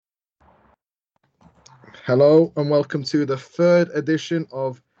Hello and welcome to the third edition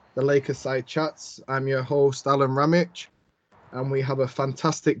of the Lakers Side Chats. I'm your host, Alan Ramich, and we have a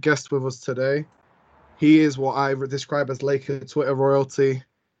fantastic guest with us today. He is what I would describe as Laker Twitter royalty.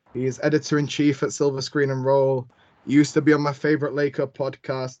 He is editor-in-chief at Silver Screen and Roll. He used to be on my favorite Laker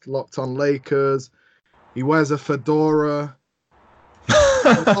podcast, Locked on Lakers. He wears a fedora.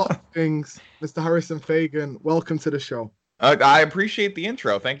 A lot of things. Mr. Harrison Faigen, welcome to the show. I appreciate the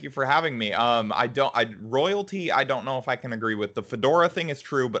intro. Thank you for having me. Royalty, I don't know if I can agree with. The fedora thing is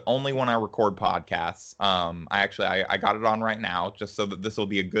true, but only when I record podcasts. I got it on right now just so that this will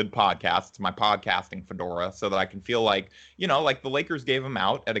be a good podcast. It's my podcasting fedora so that I can feel like the Lakers gave them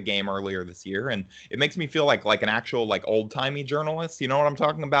out at a game earlier this year. And it makes me feel like an actual old timey journalist. You know what I'm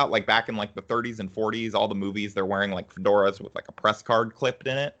talking about? Like back in the 30s and 40s, all the movies, they're wearing fedoras with a press card clipped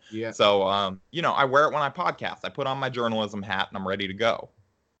in it. Yeah. So, I wear it when I podcast. I put on my journalism hat and I'm ready to go.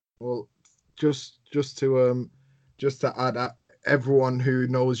 Well, just to add, everyone who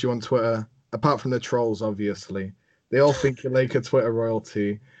knows you on Twitter, apart from the trolls, obviously, they all think you're Laker Twitter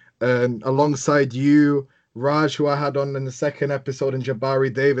royalty. And alongside you, Raj, who I had on in the second episode, and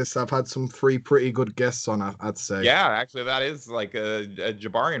Jabari Davis, I've had some three pretty good guests on, I'd say. Yeah, actually, that is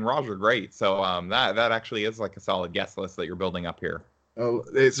Jabari and Raj are great. So that actually is a solid guest list that you're building up here. Oh,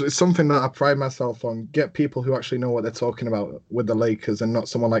 it's something that I pride myself on. Get people who actually know what they're talking about with the Lakers, and not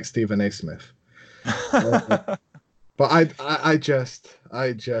someone like Stephen A. Smith. But I jest.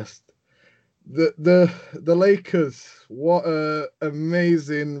 The Lakers. What a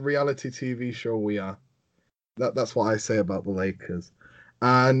amazing reality TV show we are. That's what I say about the Lakers,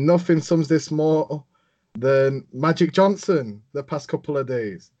 and nothing sums this more than Magic Johnson the past couple of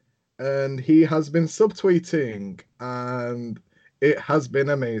days, and he has been subtweeting and. It has been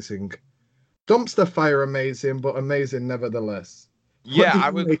amazing. Dumpster fire amazing, but amazing nevertheless. Yeah,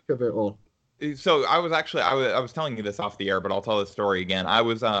 what did you make of it all? So I was telling you this off the air, but I'll tell this story again. I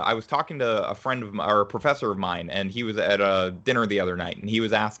was talking to a friend of or a professor of mine, and he was at a dinner the other night, and he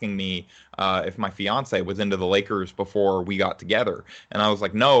was asking me if my fiance was into the Lakers before we got together, and I was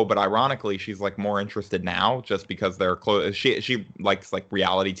like, no, but ironically, she's more interested now just because they're close. She likes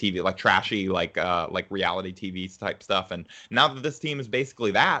reality TV, trashy reality TV type stuff, and now that this team is basically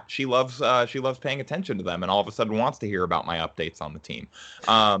that, she loves paying attention to them, and all of a sudden wants to hear about my updates on the team.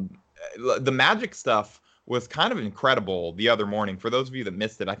 The Magic stuff was kind of incredible the other morning. For those of you that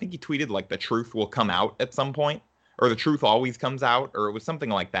missed it, I think he tweeted the truth will come out at some point, or the truth always comes out, or it was something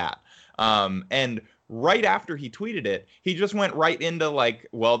like that. And right after he tweeted it, he just went right into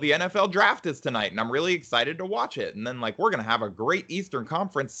well, the NFL draft is tonight, and I'm really excited to watch it. And then we're gonna have a great Eastern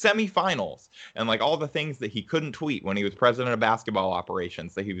Conference semifinals, and all the things that he couldn't tweet when he was president of basketball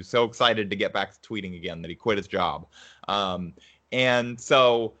operations, that he was so excited to get back to tweeting again that he quit his job. And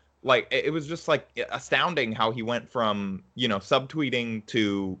so. It was just astounding how he went from, subtweeting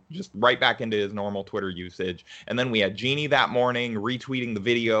to just right back into his normal Twitter usage. And then we had Jeannie that morning retweeting the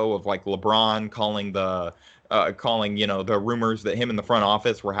video of LeBron calling the rumors that him and the front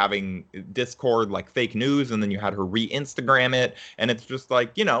office were having Discord fake news. And then you had her re-Instagram it. And it's just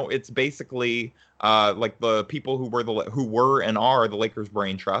it's basically the people who were and are the Lakers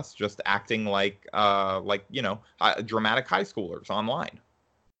brain trust just acting dramatic high schoolers online.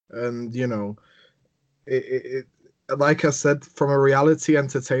 And it like I said, from a reality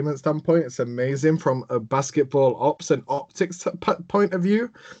entertainment standpoint, it's amazing. From a basketball ops and optics point of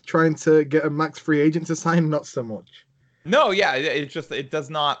view, trying to get a max free agent to sign, not so much. No, yeah, it does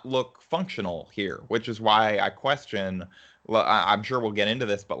not look functional here, which is why I question. I'm sure we'll get into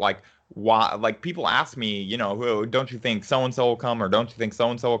this, but why? People ask me, don't you think so and so will come, or don't you think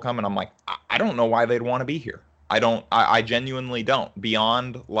so and so will come? And I'm like, I don't know why they'd want to be here. I genuinely don't.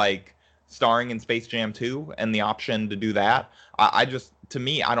 Beyond starring in Space Jam 2 and the option to do that, to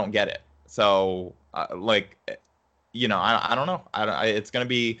me, I don't get it. So I don't know. It's going to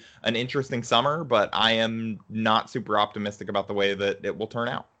be an interesting summer, but I am not super optimistic about the way that it will turn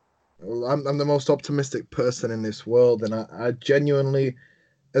out. Well, I'm the most optimistic person in this world, and I genuinely,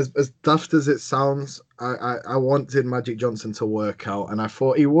 as daft as it sounds, I wanted Magic Johnson to work out, and I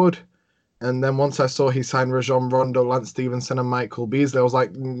thought he would. And then once I saw he signed Rajon Rondo, Lance Stevenson, and Michael Beasley, I was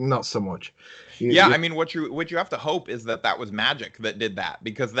like, not so much. I mean, what you have to hope is that was Magic that did that,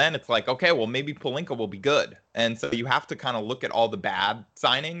 because then it's okay, well, maybe Pelinka will be good. And so you have to kind of look at all the bad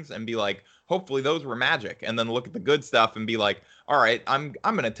signings and be hopefully those were Magic, and then look at the good stuff and be all right, I'm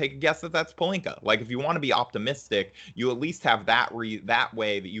going to take a guess that that's Pelinka. If you want to be optimistic, you at least have that way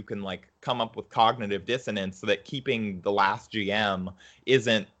that you can come up with cognitive dissonance so that keeping the last GM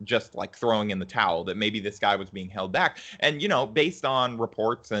isn't just like throwing in the towel, that maybe this guy was being held back. And, based on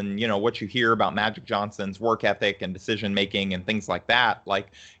reports and, what you hear about Magic Johnson's work ethic and decision making and things like that,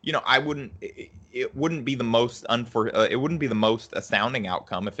 like, it wouldn't be the most it wouldn't be the most astounding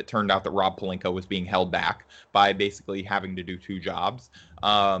outcome if it turned out that Rob Pelinka was being held back by basically having to do two jobs.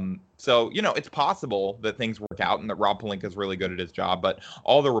 So, it's possible that things work out and that Rob Pelinka is really good at his job, but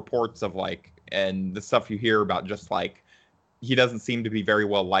all the reports of like, and the stuff you hear about just like, he doesn't seem to be very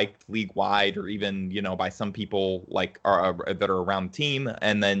well liked league wide or even, by some people like that are around the team.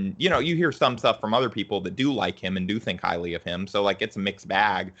 And then, you hear some stuff from other people that do like him and do think highly of him. So like, it's a mixed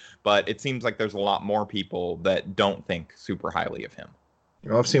bag, but it seems like there's a lot more people that don't think super highly of him.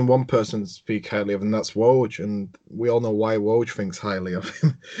 I've seen one person speak highly of him, and that's Woj, and we all know why Woj thinks highly of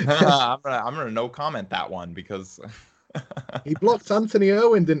him. I'm gonna no comment that one because he blocked Anthony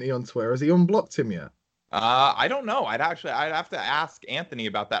Irwin, didn't he, on Twitter? Has he unblocked him yet? I don't know. I'd have to ask Anthony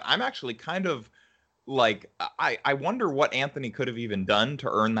about that. I'm actually kind of like, I wonder what Anthony could have even done to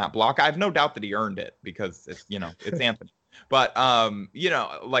earn that block. I have no doubt that he earned it because it's, it's Anthony. But,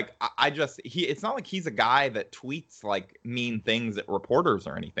 like it's not like he's a guy that tweets like mean things at reporters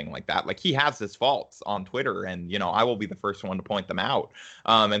or anything like that. Like he has his faults on Twitter and, I will be the first one to point them out.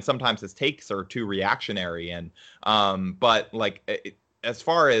 And sometimes his takes are too reactionary. And, but like, as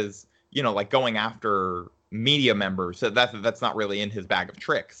far as, like going after media members, so that's not really in his bag of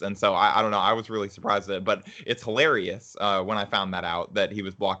tricks. And so I don't know. I was really surprised at it, but it's hilarious when I found that out that he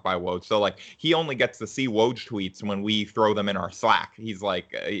was blocked by Woj. So like he only gets to see Woj tweets when we throw them in our Slack. He's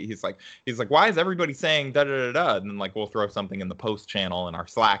like, why is everybody saying da da da da? And then like we'll throw something in the post channel in our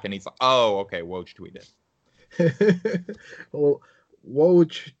Slack, and he's like, oh, okay, Woj tweeted. Well,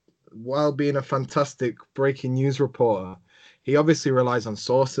 Woj, while being a fantastic breaking news reporter, he obviously relies on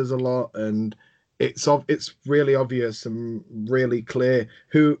sources a lot, and it's really obvious and really clear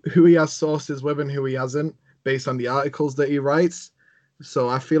who he has sources with and who he hasn't based on the articles that he writes. So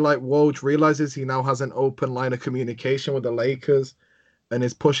I feel like Woj realizes he now has an open line of communication with the Lakers and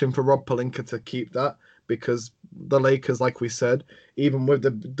is pushing for Rob Pelinka to keep that, because the Lakers, like we said, even with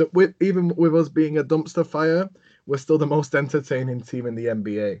us being a dumpster fire, we're still the most entertaining team in the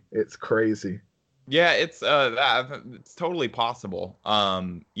NBA. It's crazy. Yeah, it's totally possible.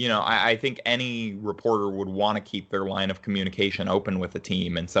 I think any reporter would want to keep their line of communication open with the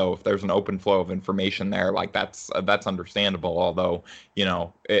team, and so if there's an open flow of information there, like that's understandable. Although,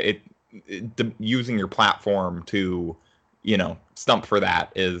 using your platform to, stump for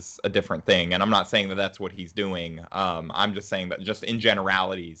that is a different thing. And I'm not saying that that's what he's doing. I'm just saying that just in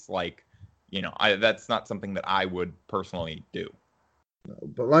generalities, like, that's not something that I would personally do.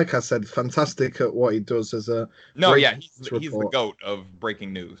 But like I said, fantastic at what he does as a he's the GOAT of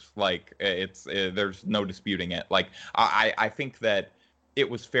breaking news. Like there's no disputing it. Like I think that it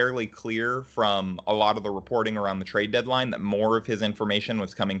was fairly clear from a lot of the reporting around the trade deadline that more of his information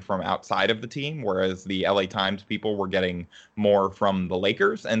was coming from outside of the team, whereas the LA Times people were getting more from the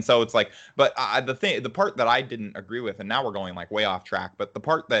Lakers. And so it's like, but the part that I didn't agree with, and now we're going like way off track, but the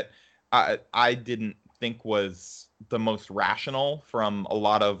part that I didn't think was the most rational from a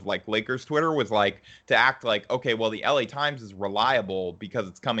lot of like Lakers Twitter was like to act like, okay, well, the LA Times is reliable because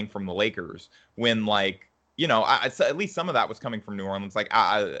it's coming from the Lakers, when like, at least some of that was coming from New Orleans. Like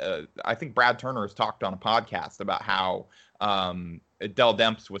I think Brad Turner has talked on a podcast about how Dell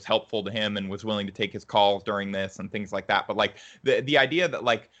Demps was helpful to him and was willing to take his calls during this and things like that. But like the idea that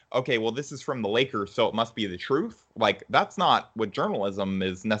like, okay, well, this is from the Lakers, so it must be the truth. Like that's not what journalism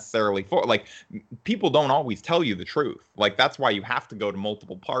is necessarily for. Like people don't always tell you the truth. Like that's why you have to go to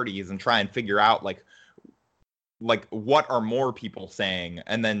multiple parties and try and figure out like what are more people saying,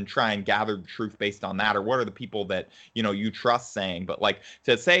 and then try and gather the truth based on that, or what are the people that you trust saying. But like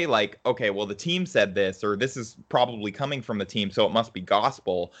to say like, okay, well, the team said this, or this is probably coming from the team, so it must be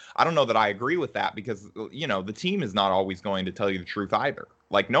gospel. I don't know that I agree with that, because the team is not always going to tell you the truth either.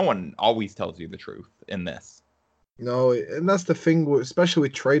 Like no one always tells you the truth in this. No, and that's the thing, especially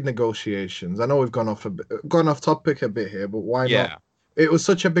with trade negotiations. I know we've gone off topic a bit here, but why not? It was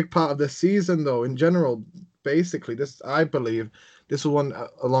such a big part of the season, though, in general. Basically, I believe this was one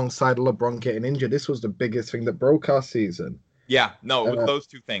alongside LeBron getting injured. This was the biggest thing that broke our season. Yeah, no, it was those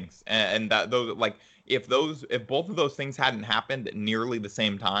two things, and that those like if both of those things hadn't happened at nearly the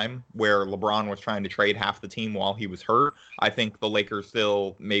same time, where LeBron was trying to trade half the team while he was hurt, I think the Lakers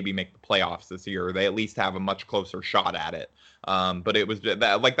still maybe make the playoffs this year. They at least have a much closer shot at it. But it was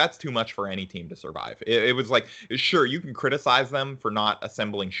like that's too much for any team to survive. It was like, sure, you can criticize them for not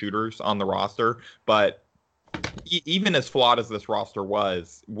assembling shooters on the roster, but even as flawed as this roster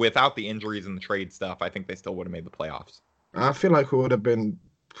was, without the injuries and the trade stuff, I think they still would have made the playoffs. I feel like we would have been,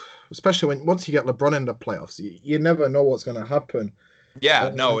 especially once you get LeBron in the playoffs, you never know what's going to happen.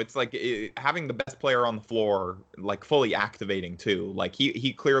 Yeah, no, it's like having the best player on the floor, like fully activating too. Like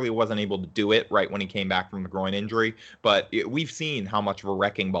he clearly wasn't able to do it right when he came back from the groin injury, but we've seen how much of a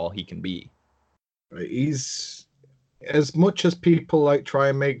wrecking ball he can be. He's, as much as people like try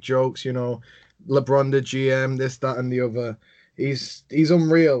and make jokes, LeBron the GM, this, that, and the other. He's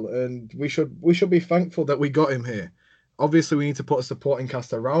unreal, and we should be thankful that we got him here. Obviously, we need to put a supporting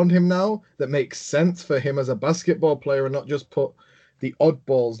cast around him now that makes sense for him as a basketball player, and not just put the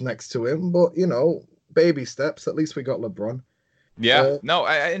oddballs next to him. But baby steps. At least we got LeBron. Yeah, no,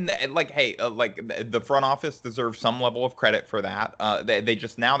 and like, hey, like the front office deserves some level of credit for that. They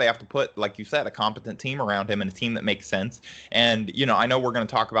just now they have to put, like you said, a competent team around him and a team that makes sense. And I know we're going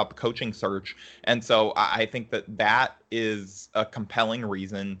to talk about the coaching search, and so I think that is a compelling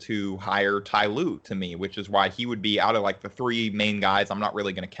reason to hire Ty Lue to me, which is why he would be out of like the three main guys. I'm not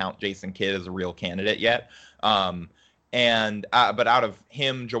really going to count Jason Kidd as a real candidate yet. But out of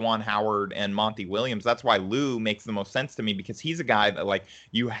him, Juwan Howard, and Monty Williams, that's why Lue makes the most sense to me, because he's a guy that, like,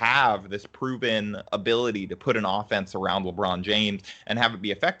 you have this proven ability to put an offense around LeBron James and have it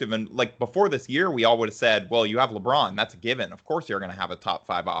be effective. And like before this year, we all would have said, well, you have LeBron, that's a given. Of course, you're going to have a top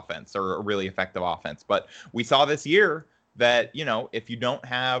 5 offense or a really effective offense. But we saw this year that, if you don't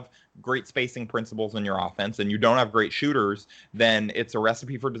have great spacing principles in your offense and you don't have great shooters, then it's a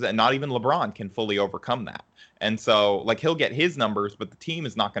recipe for disaster. Not even LeBron can fully overcome that. And so, like, he'll get his numbers, but the team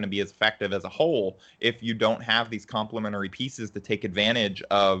is not going to be as effective as a whole if you don't have these complementary pieces to take advantage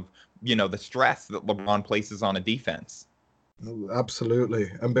of, the stress that LeBron places on a defense.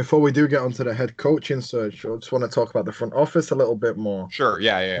 Absolutely. And before we do get onto the head coaching search, I just want to talk about the front office a little bit more. Sure.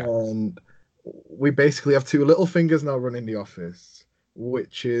 Yeah. And we basically have 2 little fingers now running the office,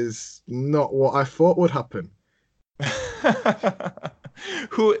 which is not what I thought would happen.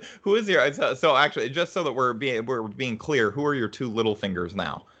 Who is your, so actually, just so that we're being clear, who are your 2 little fingers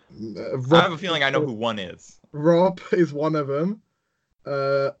now? I have a feeling I know who one is. Rob is one of them.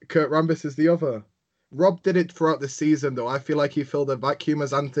 Kurt Rambis is the other. Rob did it throughout the season, though. I feel like he filled a vacuum,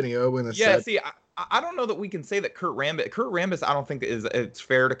 as Anthony Irwin has said. See, I don't know that we can say that Kurt Rambis, I don't think it's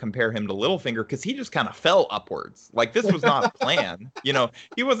fair to compare him to Littlefinger, because he just kind of fell upwards. Like, this was not a plan.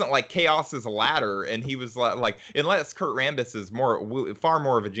 He wasn't like Chaos's ladder, and he was like, unless Kurt Rambis is far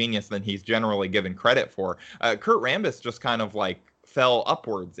more of a genius than he's generally given credit for. Kurt Rambis just kind of like fell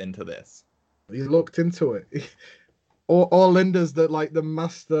upwards into this. He looked into it. Or Linda's the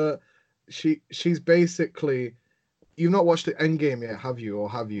master. She's basically. You've not watched the Endgame yet, have you? Or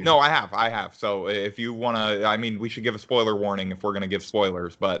have you? No, I have. So if you want to, we should give a spoiler warning if we're going to give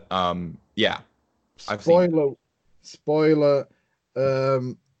spoilers. But yeah. Spoiler.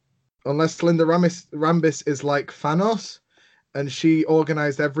 Unless Linda Rambis is like Thanos, and she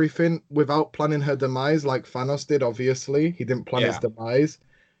organized everything without planning her demise, like Thanos did, obviously. He didn't plan his demise.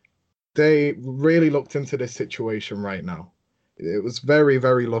 They really looked into this situation right now. It was very,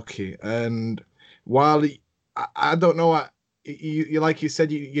 very lucky. And while I don't know. You like you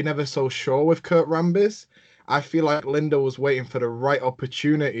said, you're never so sure with Kurt Rambis. I feel like Linda was waiting for the right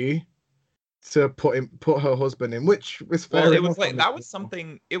opportunity to put her husband in, which was fair. Well, it was like that was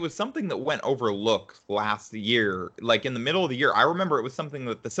something. It was something that went overlooked last year. Like in the middle of the year, I remember it was something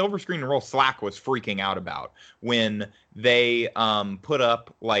that the Silver Screen and Roll Slack was freaking out about when they put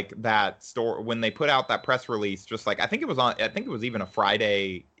up like that store, when they put out that press release. Just like I think it was even a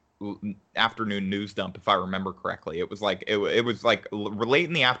Friday afternoon news dump, if I remember correctly. It was like it was like late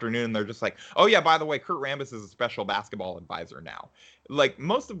in the afternoon. They're just like, oh yeah, by the way, Kurt Rambis is a special basketball advisor now. Like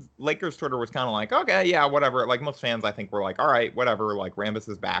most of Lakers Twitter was kind of like, okay, yeah, whatever. Like most fans, I think, were like, all right, whatever. Like Rambis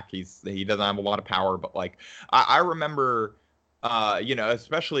is back. He doesn't have a lot of power, but like I remember.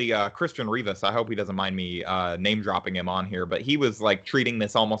 Especially Christian Rivas. I hope he doesn't mind me name dropping him on here, but he was like treating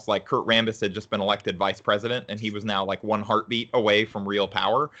this almost like Kurt Rambis had just been elected vice president and he was now like one heartbeat away from real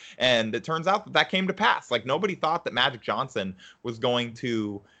power. And it turns out that came to pass. Like nobody thought that Magic Johnson was going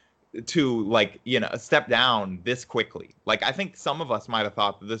to like, step down this quickly. Like I think some of us might have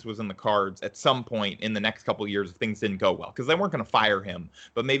thought that this was in the cards at some point in the next couple of years if things didn't go well, because they weren't going to fire him,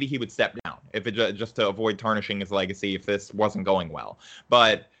 but maybe he would step down if it just to avoid tarnishing his legacy if this wasn't going well.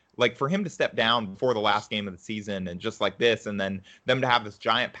 But like for him to step down before the last game of the season and just like this, and then them to have this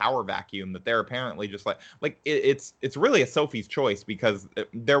giant power vacuum that they're apparently just it's really a Sophie's choice, because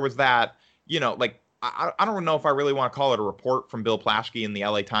there was that, like I don't know if I really want to call it a report from Bill Plaschke in the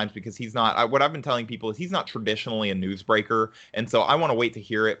LA Times, because he's not, what I've been telling people is he's not traditionally a newsbreaker. And so I want to wait to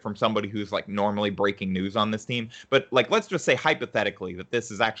hear it from somebody who's like normally breaking news on this team. But like, let's just say hypothetically that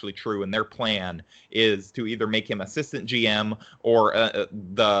this is actually true and their plan is to either make him assistant GM or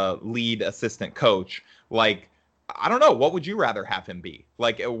the lead assistant coach. Like, I don't know. What would you rather have him be?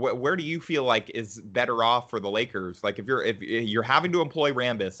 Like, where do you feel like is better off for the Lakers? Like, if you're having to employ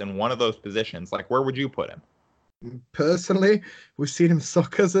Rambis in one of those positions, like, where would you put him? Personally, we've seen him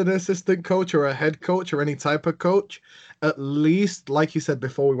suck as an assistant coach or a head coach or any type of coach. At least, like you said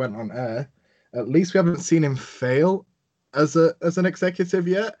before we went on air, at least we haven't seen him fail as an executive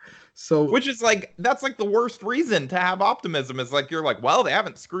yet. So, which is like, that's like the worst reason to have optimism, is like, you're like, well, they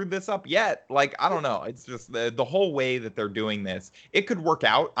haven't screwed this up yet. Like, I don't know. It's just the whole way that they're doing this. It could work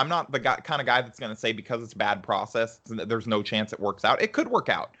out. I'm not the kind of guy that's going to say because it's a bad process, there's no chance it works out. It could work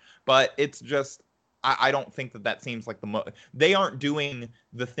out, but it's just, I don't think that seems like they aren't doing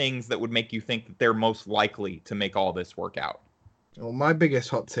the things that would make you think that they're most likely to make all this work out. Well, my biggest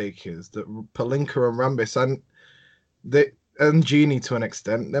hot take is that Pelinka and Rambis and Genie to an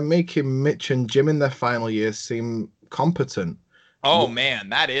extent, they're making Mitch and Jim in their final years seem competent. Oh man,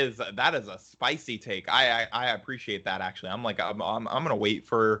 that is a spicy take. I appreciate that actually. I'm gonna wait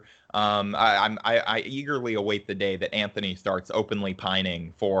for I eagerly await the day that Anthony starts openly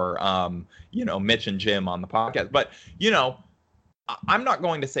pining for Mitch and Jim on the podcast. But I'm not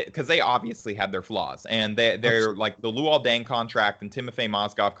going to say, because they obviously had their flaws, and they're like the Luol Deng contract and Timofey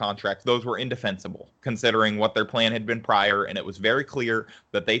Mozgov contracts. Those were indefensible considering what their plan had been prior, and it was very clear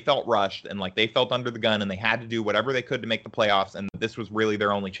that they felt rushed and like they felt under the gun, and they had to do whatever they could to make the playoffs, and this was really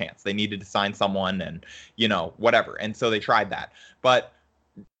their only chance. They needed to sign someone, and whatever, and so they tried that. But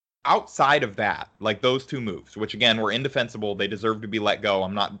outside of that, like those two moves, which again were indefensible, they deserve to be let go.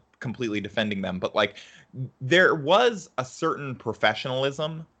 I'm not completely defending them, but like, there was a certain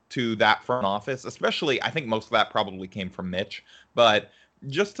professionalism to that front office, especially, I think most of that probably came from Mitch, but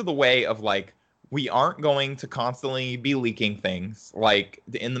just to the way of like, we aren't going to constantly be leaking things like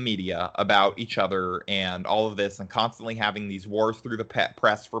in the media about each other and all of this, and constantly having these wars through the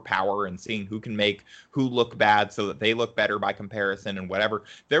press for power and seeing who can make who look bad so that they look better by comparison and whatever.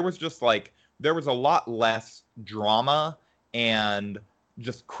 There was a lot less drama and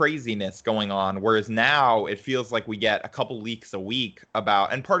just craziness going on, whereas now it feels like we get a couple leaks a week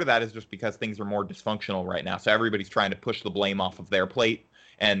about, and part of that is just because things are more dysfunctional right now, so everybody's trying to push the blame off of their plate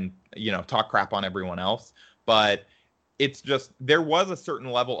and talk crap on everyone else. But it's just, there was a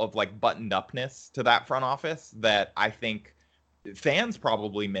certain level of like buttoned upness to that front office that I think fans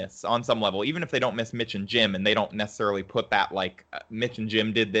probably miss on some level, even if they don't miss Mitch and Jim, and they don't necessarily put that like Mitch and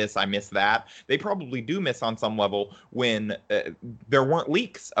Jim did this, I miss that. They probably do miss on some level when there weren't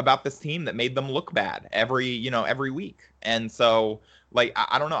leaks about this team that made them look bad every week. And so like,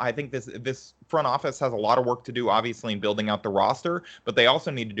 I don't know. I think this front office has a lot of work to do, obviously, in building out the roster, but they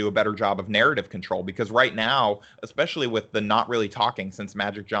also need to do a better job of narrative control, because right now, especially with the not really talking since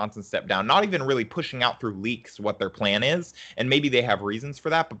Magic Johnson stepped down, not even really pushing out through leaks what their plan is, and maybe they have reasons for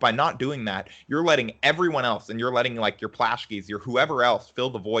that, but by not doing that, you're letting everyone else, and you're letting like your Plaschkes, your whoever else, fill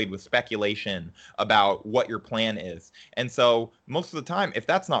the void with speculation about what your plan is. And so most of the time, if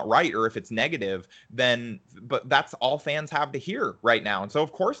that's not right or if it's negative, but that's all fans have to hear right now. And so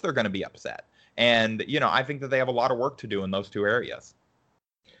of course they're going to be upset. And, I think that they have a lot of work to do in those two areas.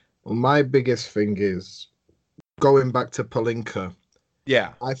 Well, my biggest thing is going back to Pelinka.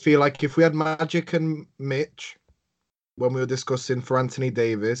 Yeah. I feel like if we had Magic and Mitch when we were discussing for Anthony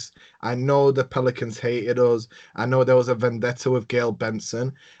Davis, I know the Pelicans hated us. I know there was a vendetta with Gail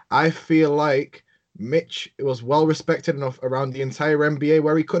Benson. I feel like Mitch was well respected enough around the entire NBA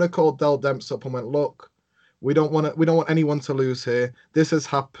where he could have called Dell Demps up and went, look, we don't want anyone to lose here. This has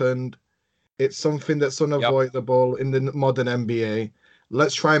happened. It's something that's unavoidable in the modern NBA.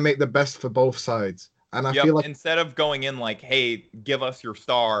 Let's try and make the best for both sides. And I feel like, instead of going in like, hey, give us your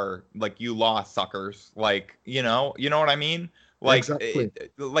star, like, you lost, suckers. Like, you know what I mean? Like, exactly.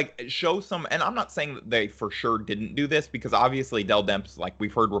 Show some, and I'm not saying that they for sure didn't do this, because obviously Dell Demps, like,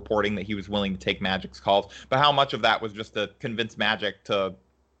 we've heard reporting that he was willing to take Magic's calls, but how much of that was just to convince Magic to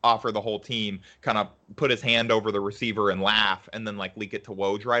offer the whole team, kind of put his hand over the receiver and laugh, and then like leak it to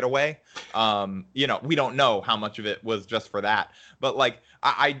Woj right away? We don't know how much of it was just for that, but like,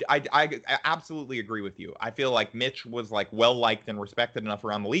 I absolutely agree with you. I feel like Mitch was like well liked and respected enough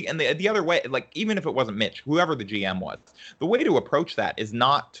around the league, and the other way, like, even if it wasn't Mitch, whoever the GM was, the way to approach that is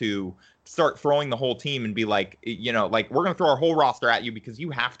not to start throwing the whole team and be like, you know, like, we're going to throw our whole roster at you because you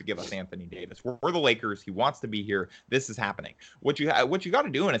have to give us Anthony Davis. We're the Lakers. He wants to be here. This is happening. What you got to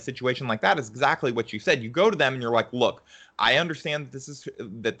do in a situation like that is exactly what you said. You go to them and you're like, look, I understand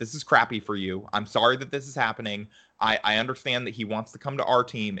that this is crappy for you. I'm sorry that this is happening. I understand that he wants to come to our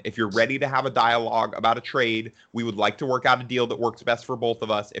team. If you're ready to have a dialogue about a trade, we would like to work out a deal that works best for both of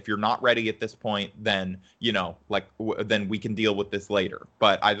us. If you're not ready at this point, then, you know, like, then we can deal with this later.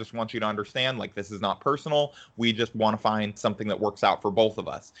 But I just want you to understand, like, this is not personal. We just want to find something that works out for both of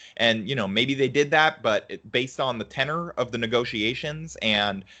us. And, you know, maybe they did that, but based on the tenor of the negotiations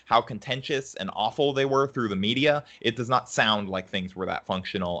and how contentious and awful they were through the media, it does not sound like things were that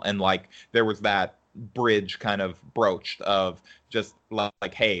functional. And, like, there was that bridge kind of broached of just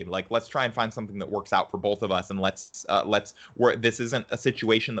like, hey, like, let's try and find something that works out for both of us, and let's this isn't a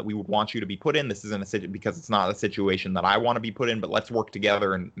situation that we would want you to be put in. This isn't because it's not a situation that I want to be put in, but let's work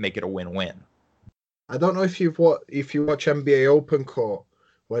together and make it a win-win. I don't know if you watch NBA Open Court,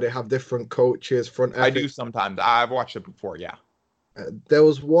 where they have different coaches, front. I do sometimes. I've watched it before. Yeah. There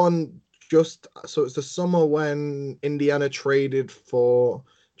was one so it's the summer when Indiana traded Paul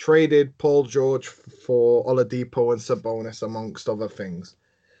George for Oladipo and Sabonis, amongst other things.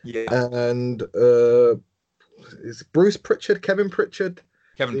 Yeah. And is Bruce Pritchard, Kevin Pritchard?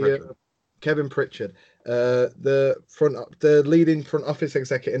 Kevin Pritchard, the leading front office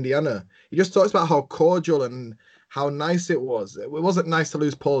exec at Indiana. He just talks about how cordial and how nice it was. It wasn't nice to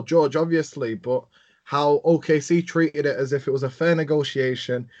lose Paul George, obviously, but how OKC treated it as if it was a fair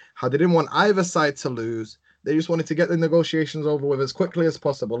negotiation, how they didn't want either side to lose. They just wanted to get the negotiations over with as quickly as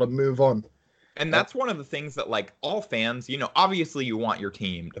possible and move on. And that's one of the things that, like, all fans, you know, obviously you want your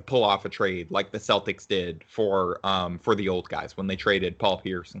team to pull off a trade like the Celtics did for the old guys when they traded Paul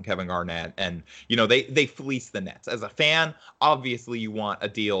Pierce and Kevin Garnett, and, you know, they fleeced the Nets. As a fan, obviously you want a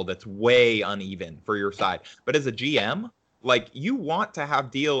deal that's way uneven for your side. But as a GM, like, you want to have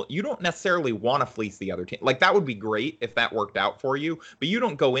you don't necessarily want to fleece the other team. Like, that would be great if that worked out for you, but you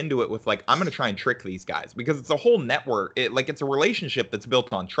don't go into it with, like, I'm going to try and trick these guys, because it's a whole network. It's a relationship that's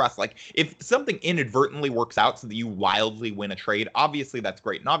built on trust. Like, if something inadvertently works out so that you wildly win a trade, obviously that's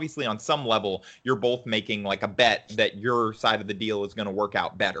great. And obviously on some level, you're both making, like, a bet that your side of the deal is going to work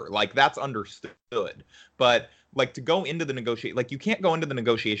out better. Like, that's understood. But, like, to go into the negotiate, like, you can't go into the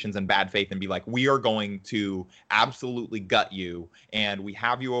negotiations in bad faith and be like, we are going to absolutely gut you and we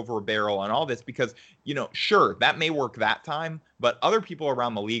have you over a barrel and all this, because, you know, sure, that may work that time, but other people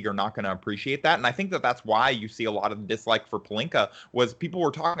around the league are not going to appreciate that. And I think that that's why you see a lot of dislike for Pelinka. Was people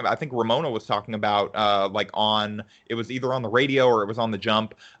were talking about, I think Ramona was talking about, it was either on the radio or it was on The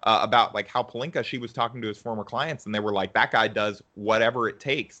Jump, about, like, how Pelinka, she was talking to his former clients and they were like, that guy does whatever it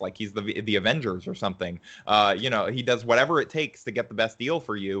takes. Like, he's the Avengers or something. You know, he does whatever it takes to get the best deal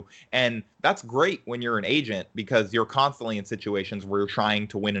for you. And that's great when you're an agent, because you're constantly in situations where you're trying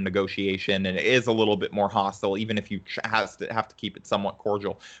to win a negotiation and it is a little bit more hostile, even if you have to keep it somewhat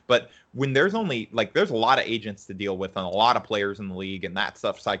cordial. But when there's only, like, there's a lot of agents to deal with and a lot of players in the league, and that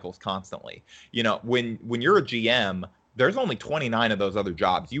stuff cycles constantly. You know, when you're a GM, there's only 29 of those other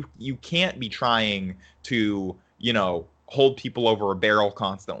jobs. You can't be trying to, you know, hold people over a barrel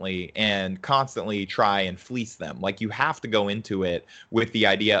constantly and constantly try and fleece them. Like, you have to go into it with the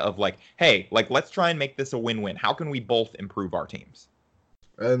idea of, like, hey, like, let's try and make this a win-win. How can we both improve our teams?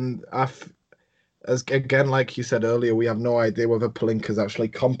 And as again, like you said earlier, we have no idea whether Pelinka's actually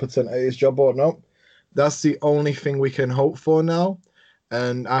competent at his job or not. That's the only thing we can hope for now.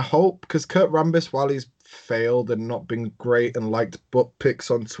 And I hope, because Kurt Rambis, while he's failed and not been great and liked butt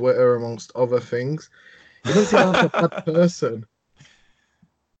pics on Twitter, amongst other things, he doesn't seem like a bad person.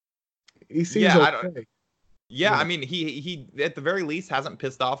 He seems okay. Yeah, I mean, he at the very least hasn't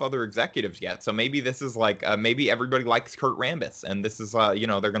pissed off other executives yet. So maybe this is like, maybe everybody likes Kurt Rambis, and this is, you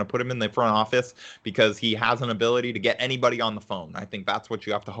know, they're going to put him in the front office because he has an ability to get anybody on the phone. I think that's what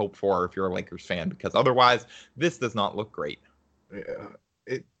you have to hope for if you're a Lakers fan, because otherwise this does not look great.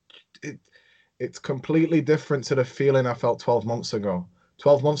 Yeah, it's completely different to the feeling I felt 12 months ago.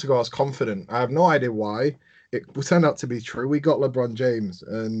 12 months ago, I was confident. I have no idea why. It turned out to be true. We got LeBron James,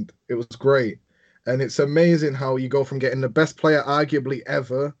 and it was great. And it's amazing how you go from getting the best player arguably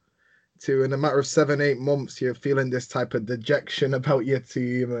ever to, in a matter of 7-8 months, you're feeling this type of dejection about your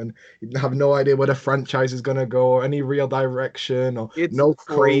team and you have no idea where the franchise is going to go or any real direction. Or it's no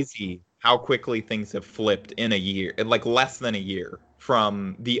crazy how quickly things have flipped in a year, like less than a year,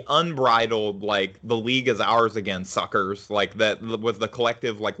 from the unbridled, like, the league is ours again, suckers. Like, that was the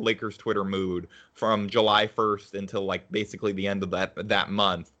collective, like, Lakers Twitter mood from July 1st until, like, basically the end of that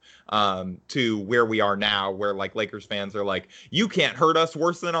month, to where we are now, where, like, Lakers fans are like, you can't hurt us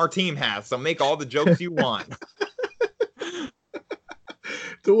worse than our team has, so make all the jokes you want.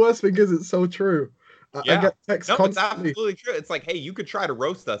 The worst thing is, it's so true. I Yeah. get texts No, it's constantly. absolutely true. It's like, hey, you could try to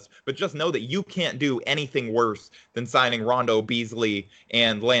roast us, but just know that you can't do anything worse than signing Rondo, Beasley,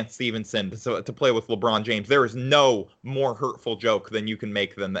 and Lance Stevenson to play with LeBron James. There is no more hurtful joke than you can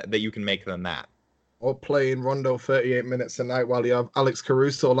make than that you can make than that. Or playing Rondo 38 minutes a night while you have Alex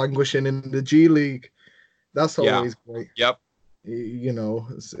Caruso languishing in the G League. That's Yeah. always great. Yep. You know,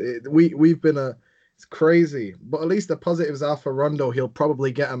 we've been it's crazy, but at least the positives are for Rondo. He'll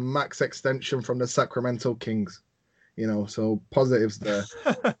probably get a max extension from the Sacramento Kings. You know, so positives there.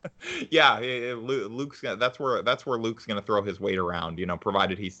 Yeah, Luke's that's where Luke's gonna throw his weight around. You know,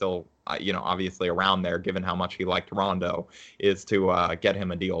 provided he's still obviously around there, given how much he liked Rondo, is to get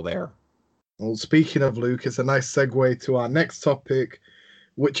him a deal there. Well, speaking of Luke, it's a nice segue to our next topic,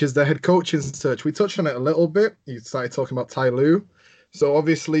 which is the head coaching search. We touched on it a little bit. You started talking about Ty Lue. So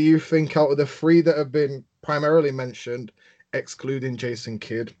obviously you think out of the three that have been primarily mentioned, excluding Jason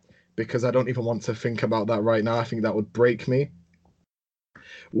Kidd, because I don't even want to think about that right now. I think that would break me.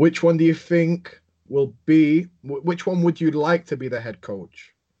 Which one do you think which one would you like to be the head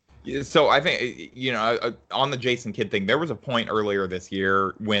coach? So I think, on the Jason Kidd thing, there was a point earlier this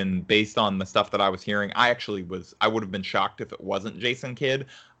year when, based on the stuff that I was hearing, I would have been shocked if it wasn't Jason Kidd.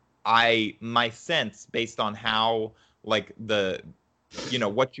 My sense, based on how, like,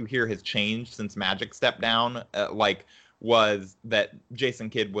 what you hear has changed since Magic stepped down, was that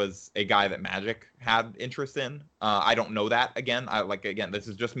Jason Kidd was a guy that Magic had interest in. I don't know that. Again, this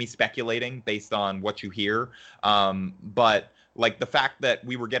is just me speculating based on what you hear. But like, the fact that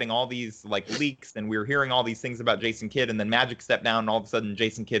we were getting all these, like, leaks and we were hearing all these things about Jason Kidd, and then Magic stepped down and all of a sudden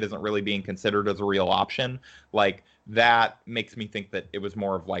Jason Kidd isn't really being considered as a real option, like, that makes me think that it was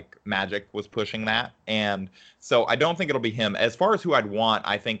more of, like, Magic was pushing that. And so I don't think it'll be him. As far as who I'd want,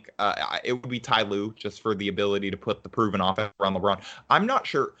 I think it would be Ty Lue, just for the ability to put the proven offense around LeBron. I'm not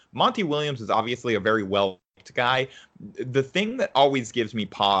sure. Monty Williams is obviously a very well guy. The thing that always gives me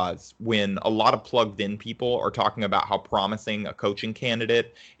pause when a lot of plugged in people are talking about how promising a coaching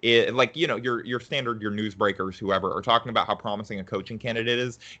candidate is, like, your standard, your newsbreakers, whoever, are talking about how promising a coaching candidate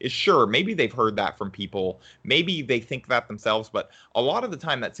is sure, maybe they've heard that from people, maybe they think that themselves, but a lot of the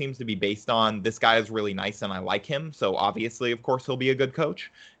time that seems to be based on, this guy is really nice and I like him, so obviously, of course, he'll be a good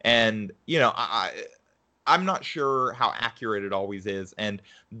coach. And I'm not sure how accurate it always is. And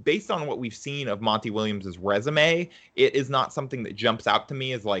based on what we've seen of Monty Williams' resume, it is not something that jumps out to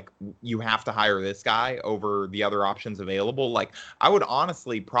me as, like, you have to hire this guy over the other options available. Like, I would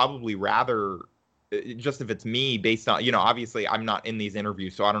honestly probably rather, just if it's me, based on, obviously I'm not in these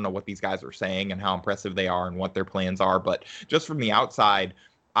interviews, so I don't know what these guys are saying and how impressive they are and what their plans are. But just from the outside,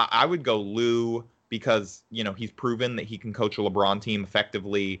 I would go Lue, because, he's proven that he can coach a LeBron team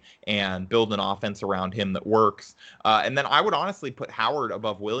effectively and build an offense around him that works. And then I would honestly put Howard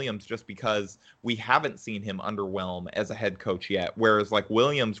above Williams, just because we haven't seen him underwhelm as a head coach yet. Whereas, like,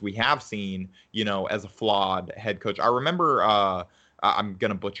 Williams, we have seen, as a flawed head coach. I remember, I'm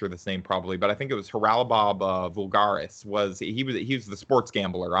gonna butcher this name probably, but I think it was Haralabab Vulgaris. He was the sports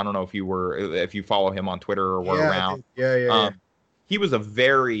gambler. I don't know if you follow him on Twitter or were around. Yeah. He was a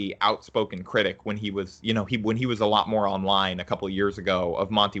very outspoken critic when he was, when he was a lot more online a couple of years ago,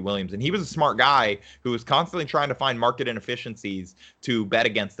 of Monty Williams. And he was a smart guy who was constantly trying to find market inefficiencies to bet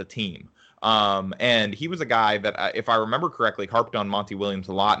against the team. And he was a guy that, if I remember correctly, harped on Monty Williams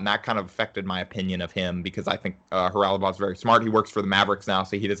a lot, and that kind of affected my opinion of him, because I think Haralabob's very smart. He works for the Mavericks now,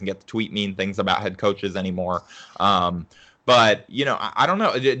 so he doesn't get to tweet mean things about head coaches anymore. But, I don't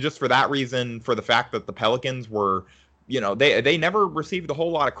know, just for that reason, for the fact that the Pelicans were, they never received a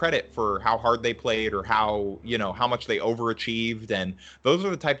whole lot of credit for how hard they played, or how much they overachieved. And those are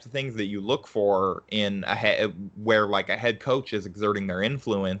the types of things that you look for in where, like, a head coach is exerting their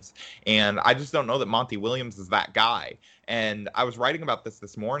influence. And I just don't know that Monty Williams is that guy. And I was writing about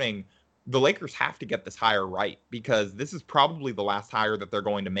this morning. The Lakers have to get this hire right, because this is probably the last hire that they're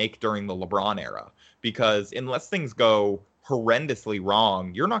going to make during the LeBron era. Because unless things go horrendously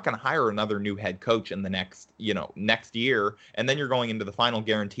wrong, you're not going to hire another new head coach in the next year, and then you're going into the final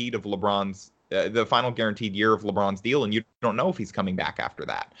guaranteed year of LeBron's deal, and you don't know if he's coming back after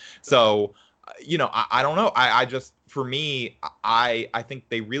that. So, I don't know. I just, for me, I think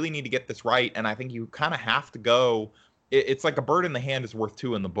they really need to get this right, and I think you kind of have to go it's like a bird in the hand is worth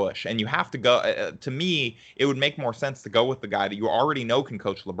two in the bush, and you have to go. To me, it would make more sense to go with the guy that you already know can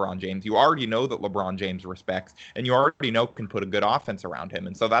coach LeBron James. You already know that LeBron James respects, and you already know can put a good offense around him.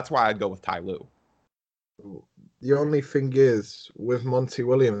 And so that's why I'd go with Ty Lue. The only thing is with Monty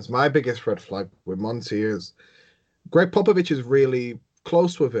Williams, my biggest red flag with Monty is Greg Popovich is really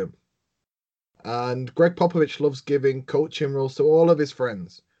close with him. And Greg Popovich loves giving coaching roles to all of his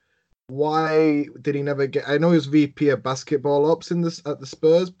friends. Why did he never get? I know he was VP of basketball ops at the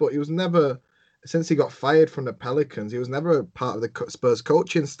Spurs, but he was never, since he got fired from the Pelicans, he was never a part of the Spurs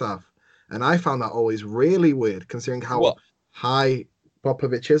coaching staff. And I found that always really weird, considering how high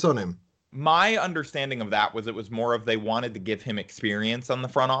Popovich is on him. My understanding of that was it was more of they wanted to give him experience on the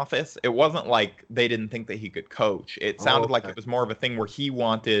front office. It wasn't like they didn't think that he could coach. It sounded like it was more of a thing where he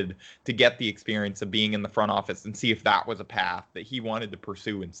wanted to get the experience of being in the front office and see if that was a path that he wanted to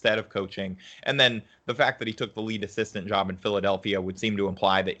pursue instead of coaching. And then the fact that he took the lead assistant job in Philadelphia would seem to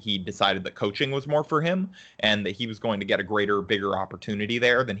imply that he decided that coaching was more for him and that he was going to get a greater, bigger opportunity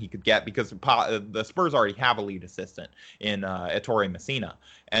there than he could get because the Spurs already have a lead assistant in Ettore Messina.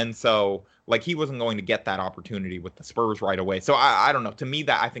 And so, like, he wasn't going to get that opportunity with the Spurs right away. So I don't know. To me,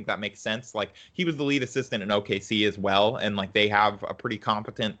 I think that makes sense. Like, he was the lead assistant in OKC as well, and like they have a pretty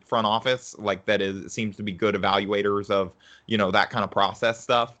competent front office, like seems to be good evaluators of that kind of process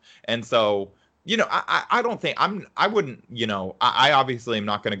stuff. And so, I don't think I wouldn't. I obviously am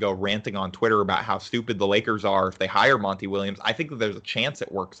not going to go ranting on Twitter about how stupid the Lakers are if they hire Monty Williams. I think that there's a chance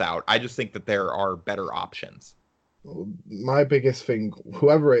it works out. I just think that there are better options. My biggest thing,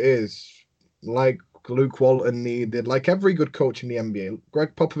 whoever it is, like Luke Walton needed, like every good coach in the NBA,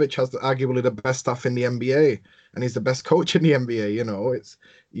 Greg Popovich has arguably the best staff in the NBA, and he's the best coach in the NBA. It's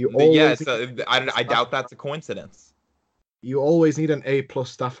I doubt that's a coincidence. You always need an A+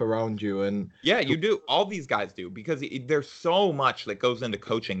 staff around you, and yeah, you do. All these guys do, because there's so much that goes into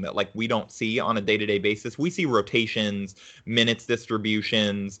coaching that like we don't see on a day-to-day basis. We see rotations, minutes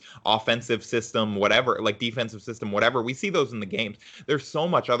distributions, offensive system, whatever, like defensive system, whatever. We see those in the games. There's so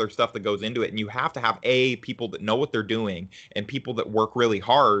much other stuff that goes into it, and you have to have people that know what they're doing, and people that work really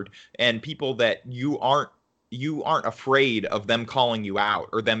hard, and people that you aren't afraid of them calling you out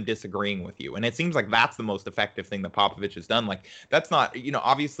or them disagreeing with you. And it seems like that's the most effective thing that Popovich has done. Like, that's not,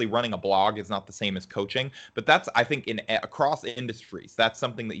 obviously running a blog is not the same as coaching, but that's, I think, across industries, that's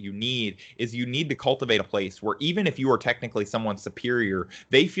something that you need to cultivate a place where even if you are technically someone superior,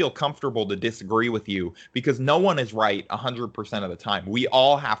 they feel comfortable to disagree with you, because no one is right 100% of the time. We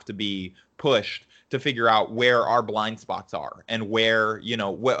all have to be pushed to figure out where our blind spots are and where,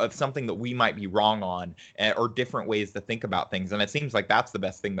 something that we might be wrong on, or different ways to think about things. And it seems like that's the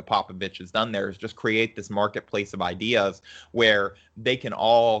best thing that Popovich has done there, is just create this marketplace of ideas where they can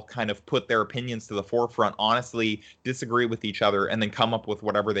all kind of put their opinions to the forefront, honestly disagree with each other, and then come up with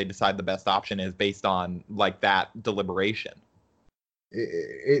whatever they decide the best option is based on like that deliberation.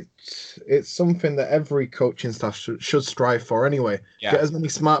 It's something that every coaching staff should strive for anyway. Yeah. Get as many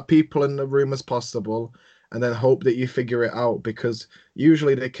smart people in the room as possible, and then hope that you figure it out, because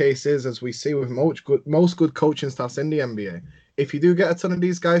usually the case is, as we see with most good coaching staffs in the NBA, if you do get a ton of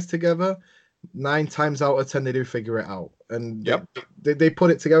these guys together, 9 times out of 10 they do figure it out, and they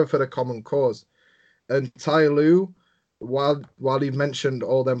put it together for the common cause. And Ty Lue, while you've mentioned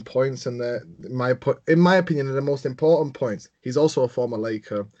all them points, and in my opinion, are the most important points, he's also a former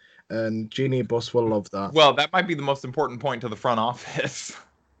Laker, and Jeannie Buss will love that. Well, that might be the most important point to the front office.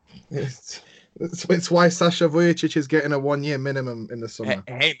 It's why Sasha Vujicic is getting a 1-year minimum in the summer.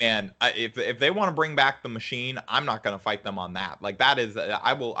 Hey man, if they want to bring back the machine, I'm not going to fight them on that. Like, that is,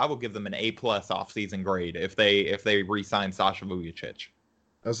 I will give them an A+ offseason grade if they re-sign Sasha Vujicic.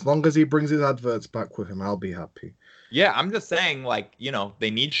 As long as he brings his adverts back with him, I'll be happy. Yeah, I'm just saying, like, they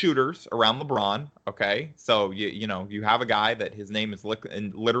need shooters around LeBron, okay? So, you have a guy that his name is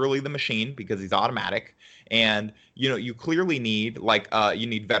literally the machine because he's automatic. And, you clearly need, you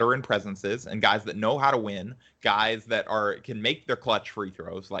need veteran presences and guys that know how to win, guys that can make their clutch free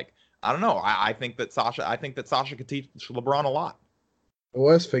throws. Like, I don't know. I think that Sasha could teach LeBron a lot. The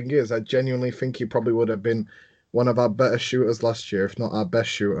worst thing is, I genuinely think he probably would have been one of our better shooters last year, if not our best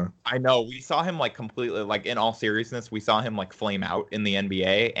shooter. I know. We saw him completely, in all seriousness, we saw him flame out in the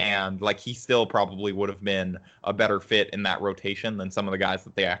NBA, and he still probably would have been a better fit in that rotation than some of the guys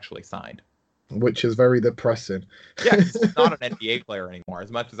that they actually signed. which is very depressing. Yeah, because he's not an NBA player anymore.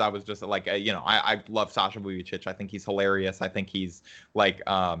 As much as I was just like, I love Sasha Vujacic. I think he's hilarious. I think he's like,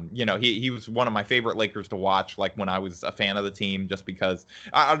 he was one of my favorite Lakers to watch. Like when I was a fan of the team, just because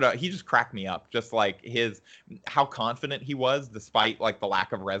I don't know, he just cracked me up. Just like how confident he was, despite like the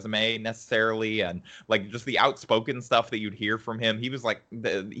lack of resume necessarily, and like just the outspoken stuff that you'd hear from him. He was like,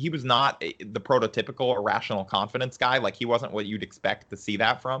 he was not the prototypical irrational confidence guy. Like he wasn't what you'd expect to see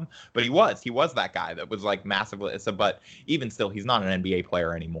that from, but he was that guy that was like massively. So, but even still, he's not an NBA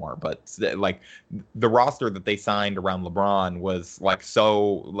player anymore. But like the roster that they signed around LeBron was like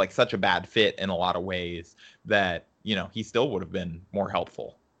such a bad fit in a lot of ways that he still would have been more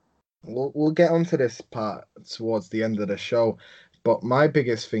helpful. We'll get onto this part towards the end of the show, but my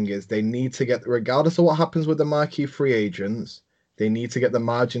biggest thing is they need to get, regardless of what happens with the marquee free agents, they need to get the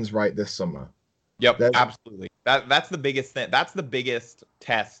margins right this summer. Yep, absolutely. That's the biggest thing. That's the biggest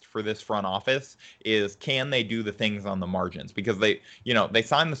test for this front office is can they do the things on the margins? Because they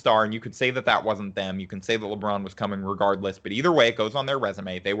signed the star, and you could say that wasn't them. You can say that LeBron was coming regardless, but either way, it goes on their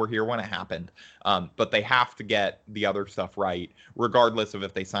resume. They were here when it happened. But they have to get the other stuff right, regardless of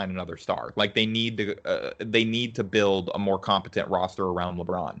if they sign another star. Like they need to build a more competent roster around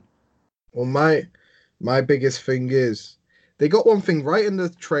LeBron. Well, my biggest thing is, they got one thing right in the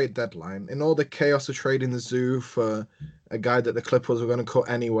trade deadline. In all the chaos of trading the Zoo for a guy that the Clippers were going to cut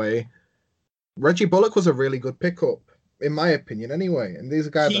anyway, Reggie Bullock was a really good pickup, in my opinion, anyway. And these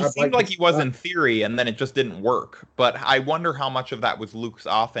guys, he seemed like he was in theory, and then it just didn't work. But I wonder how much of that was Luke's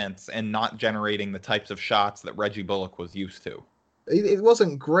offense and not generating the types of shots that Reggie Bullock was used to. It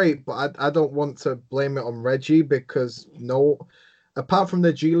wasn't great, but I don't want to blame it on Reggie because apart from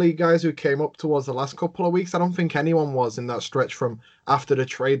the G League guys who came up towards the last couple of weeks, I don't think anyone was in that stretch from after the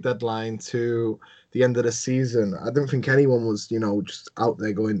trade deadline to the end of the season. I don't think anyone was, just out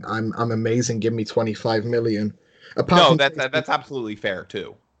there going, I'm amazing, give me 25 million. That's absolutely fair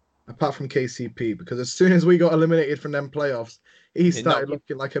too. Apart from KCP, because as soon as we got eliminated from them playoffs, he started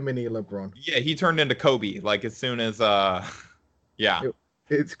looking like a mini LeBron. Yeah, he turned into Kobe, like as soon as yeah.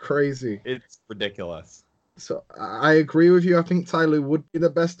 It's crazy. It's ridiculous. So I agree with you. I think Tyler would be the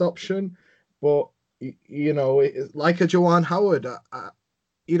best option, but like a Juwan Howard,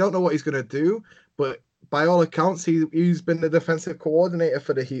 you don't know what he's going to do. But by all accounts, he's been the defensive coordinator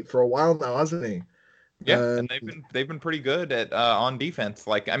for the Heat for a while now, hasn't he? Yeah, and they've been pretty good at on defense.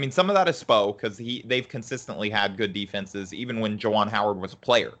 Like, I mean, some of that is Spo because they've consistently had good defenses even when Juwan Howard was a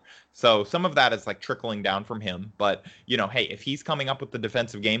player. So some of that is like trickling down from him. But hey, if he's coming up with the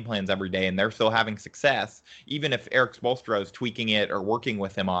defensive game plans every day and they're still having success, even if Eric Spoelstra is tweaking it or working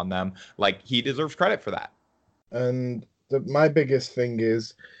with him on them, like he deserves credit for that. And my biggest thing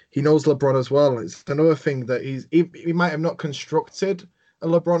is he knows LeBron as well. It's another thing that he might have not constructed a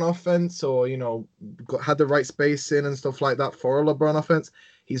LeBron offense or, had the right spacing and stuff like that for a LeBron offense.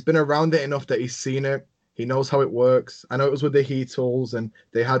 He's been around it enough that he's seen it. He knows how it works. I know it was with the Heat tools and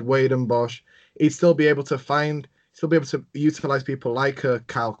they had Wade and Bosch. He'd still be able to utilize people like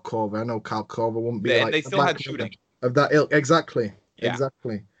Kyle Korver. I know Kyle Korver wouldn't be they still had shooting of that ilk. Exactly. Yeah.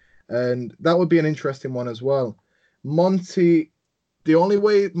 Exactly. And that would be an interesting one as well. Monty, the only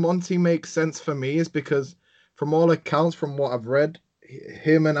way Monty makes sense for me is because from all accounts, from what I've read,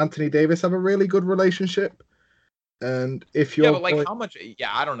 him and Anthony Davis have a really good relationship. And if you're how much?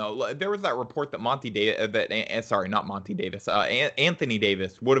 Yeah, I don't know. There was that report that Anthony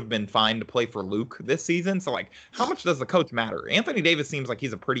Davis would have been fine to play for Luke this season. So like, how much does the coach matter? Anthony Davis seems like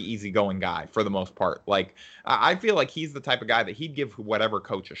he's a pretty easygoing guy for the most part. Like, I feel like he's the type of guy that he'd give whatever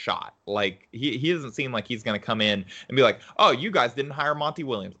coach a shot. Like, he doesn't seem like he's going to come in and be like, oh, you guys didn't hire Monty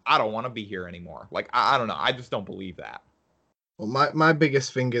Williams. I don't want to be here anymore. Like, I don't know. I just don't believe that. Well, my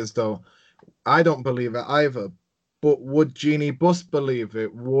biggest thing is, though, I don't believe it either. But would Jeannie Buss believe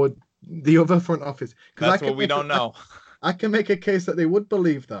it? Would the other front office? That's what we don't know. I can make a case that they would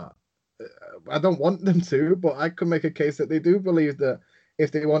believe that. I don't want them to, but I could make a case that they do believe that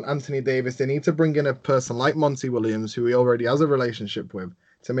if they want Anthony Davis, they need to bring in a person like Monty Williams, who he already has a relationship with,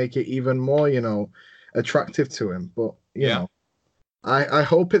 to make it even more, attractive to him. But, you know, I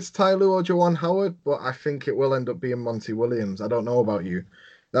hope it's Tyler or Juwan Howard, but I think it will end up being Monty Williams. I don't know about you.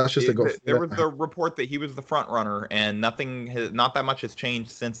 That's just a good. There was the report that he was the front runner, and not that much has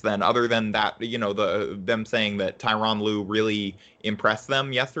changed since then, other than that, them saying that Tyronn Lue really impressed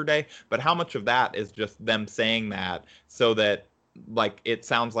them yesterday. But how much of that is just them saying that so that, like, it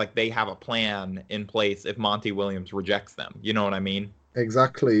sounds like they have a plan in place if Monty Williams rejects them? You know what I mean?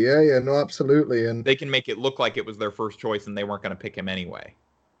 Exactly. Yeah. No, absolutely. And they can make it look like it was their first choice and they weren't going to pick him anyway.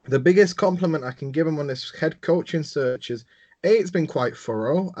 The biggest compliment I can give him on this head coaching search is It's been quite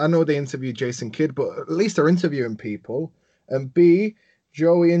thorough. I know they interviewed Jason Kidd, but at least they're interviewing people. And B,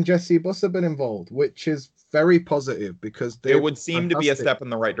 Joey and Jesse Buss have been involved, which is very positive because It they're would seem to be a fantastic. step in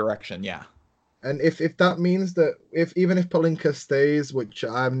the right direction. Yeah. And if that means that if even if Palinka stays, which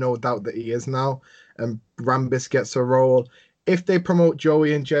I have no doubt that he is now, and Rambis gets a role, if they promote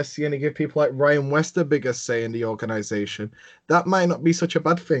Joey and Jesse and they give people like Ryan West a bigger say in the organization, that might not be such a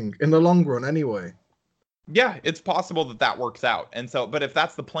bad thing in the long run anyway. Yeah, it's possible that that works out. And so, but if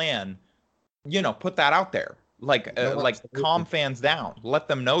that's the plan, put that out there. No, Like calm absolutely. fans down. Let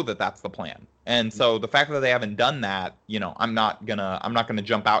them know that that's the plan. And so the fact that they haven't done that, I'm not gonna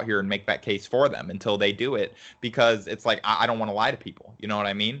jump out here and make that case for them until they do it, because it's like I don't want to lie to people. You know what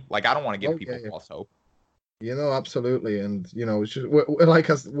I mean? Like I don't want to give Oh yeah, people yeah. false hope. Absolutely, and it's just we're like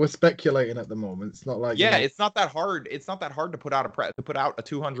us. We're speculating at the moment. It's not like Yeah, it's not that hard. It's not that hard to put out a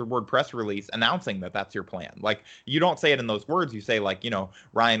 200-word press release announcing that that's your plan. Like you don't say it in those words. You say like,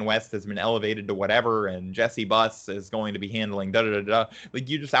 Ryan West has been elevated to whatever, and Jesse Buss is going to be handling da da da da. Like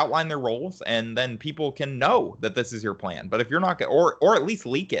you just outline their roles, and then people can know that this is your plan. But if you're not or at least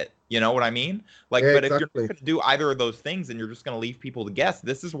leak it. You know what I mean? Like, yeah, but if you're not exactly. going to do either of those things, and you're just going to leave people to guess,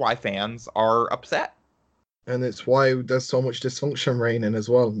 this is why fans are upset. And it's why there's so much dysfunction reigning as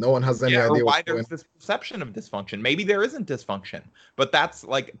well. No one has any Yeah, or idea what's why going. there's this perception of dysfunction. Maybe there isn't dysfunction, but that's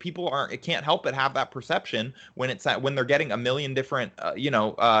like people aren't. It can't help but have that perception when they're getting a million different,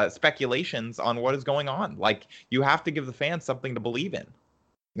 speculations on what is going on. Like you have to give the fans something to believe in.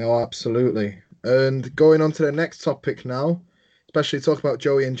 No, absolutely. And going on to the next topic now, especially talking about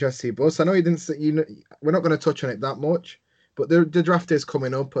Joey and Jesse Buss. I know you didn't say we're not going to touch on it that much, but the draft is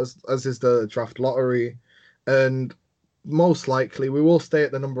coming up as is the draft lottery, and most likely we will stay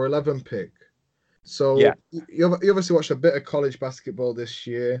at the number 11 pick. Yeah. So you obviously watched a bit of college basketball this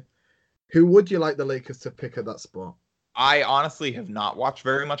year. Who would you like the Lakers to pick at that spot? I honestly have not watched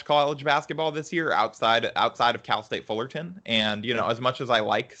very much college basketball this year outside of Cal State Fullerton, and as much as I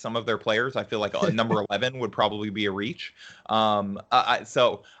like some of their players, I feel like a number 11 would probably be a reach.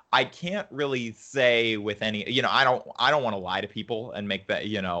 So I can't really say with any, I don't want to lie to people and make that,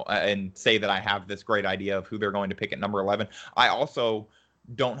 and say that I have this great idea of who they're going to pick at number 11. I also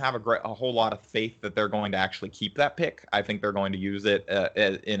don't have a whole lot of faith that they're going to actually keep that pick. I think they're going to use it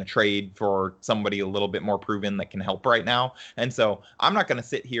in a trade for somebody a little bit more proven that can help right now. And so I'm not going to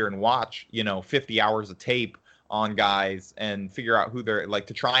sit here and watch, 50 hours of tape on guys and figure out who they're like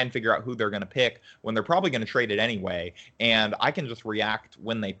to try and figure out who they're going to pick when they're probably going to trade it anyway. And I can just react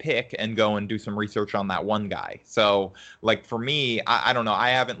when they pick and go and do some research on that one guy. So like for me, I don't know.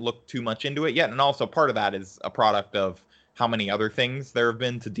 I haven't looked too much into it yet. And also part of that is a product of how many other things there have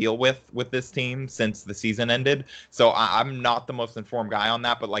been to deal with this team since the season ended. So I'm not the most informed guy on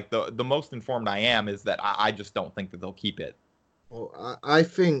that, but like the most informed I am is that I just don't think that they'll keep it. Well, I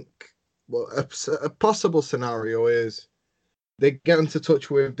think a possible scenario is they get into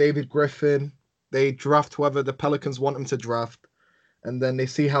touch with David Griffin, they draft whoever the Pelicans want them to draft, and then they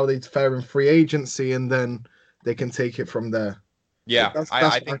see how they fare in free agency, and then they can take it from there. Yeah, That's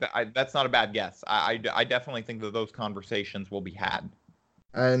I think that's not a bad guess. I definitely think that those conversations will be had.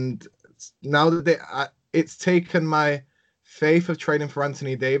 and now that it's taken my faith of trading for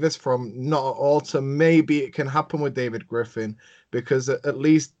Anthony Davis from not at all to maybe it can happen with David Griffin, because at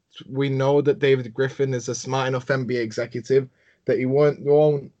least we know that David Griffin is a smart enough NBA executive that he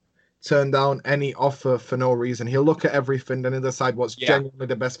won't turn down any offer for no reason. He'll look at everything and he'll decide what's Yeah. genuinely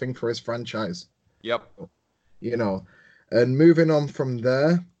the best thing for his franchise. Yep. you know. And moving on from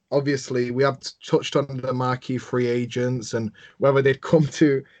there, obviously we have touched on the marquee free agents and whether they'd come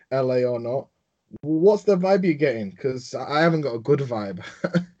to LA or not. What's the vibe you're getting? Because I haven't got a good vibe.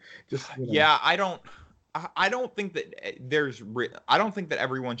 Just Yeah, I don't think that I don't think that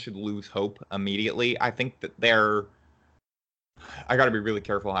everyone should lose hope immediately. I think that I got to be really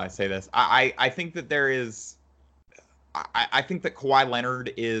careful how I say this. I think that there is I think that Kawhi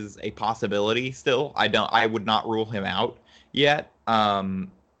Leonard is a possibility still. I would not rule him out yet.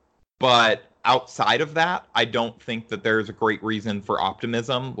 But outside of that, I don't think that there's a great reason for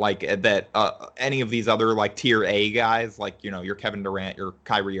optimism like that any of these other like tier A guys, like, your Kevin Durant, your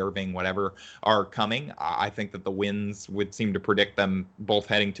Kyrie Irving, whatever, are coming. I think that the Winds would seem to predict them both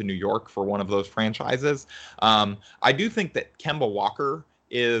heading to New York for one of those franchises. I do think that Kemba Walker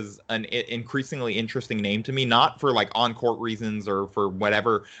is an increasingly interesting name to me, not for like on-court reasons or for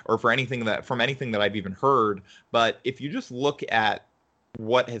whatever, or for anything that I've even heard, but if you just look at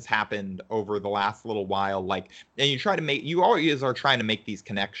what has happened over the last little while, like, and you always are trying to make these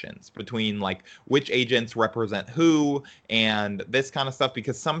connections between like which agents represent who and this kind of stuff,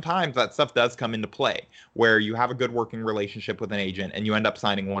 because sometimes that stuff does come into play where you have a good working relationship with an agent and you end up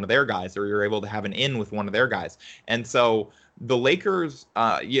signing one of their guys, or you're able to have an in with one of their guys. And so the Lakers,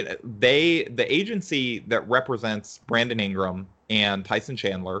 the agency that represents Brandon Ingram and Tyson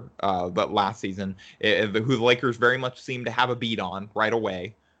Chandler, but last season, who the Lakers very much seemed to have a beat on right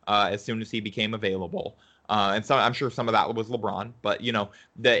away, as soon as he became available. And so I'm sure some of that was LeBron, but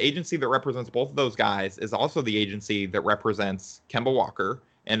the agency that represents both of those guys is also the agency that represents Kemba Walker,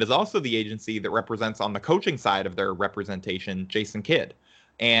 and is also the agency that represents, on the coaching side of their representation, Jason Kidd.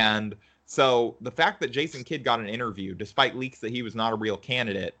 And so the fact that Jason Kidd got an interview, despite leaks that he was not a real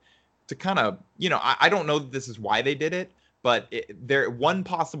candidate, to kind of, I don't know that this is why they did it, but one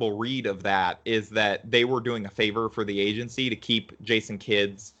possible read of that is that they were doing a favor for the agency to keep Jason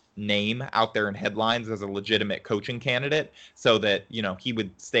Kidd's name out there in headlines as a legitimate coaching candidate, so that he would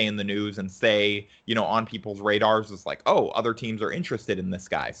stay in the news and stay on people's radars as like, oh, other teams are interested in this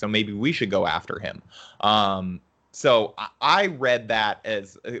guy, so maybe we should go after him. So I read that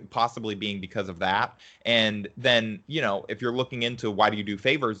as possibly being because of that. And then, if you're looking into why do you do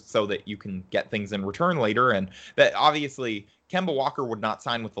favors, so that you can get things in return later, and that obviously Kemba Walker would not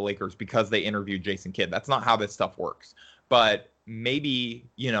sign with the Lakers because they interviewed Jason Kidd. That's not how this stuff works. But maybe,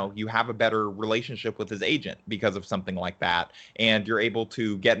 you have a better relationship with his agent because of something like that, and you're able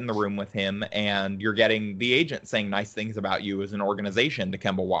to get in the room with him, and you're getting the agent saying nice things about you as an organization to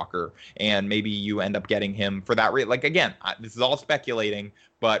Kemba Walker, and maybe you end up getting him for that. Like, again, this is all speculating,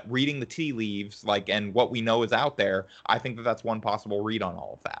 but reading the tea leaves, and what we know is out there, I think that that's one possible read on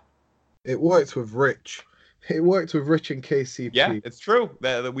all of that. It worked with Rich. It worked with Rich and KCP. Yeah, it's true.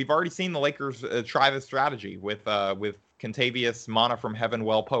 We've already seen the Lakers try this strategy with Contavious Mana from Heaven,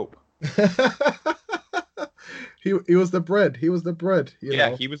 Well Pope. he was the bread. He was the bread.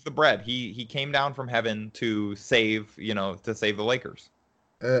 He was the bread. He came down from heaven to save the Lakers.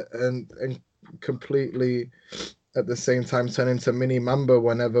 And completely at the same time turn into Mini Mamba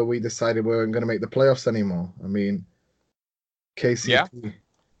whenever we decided we weren't going to make the playoffs anymore. I mean, KCP,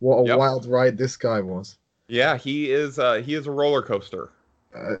 what a wild ride this guy was. Yeah, he is a roller coaster.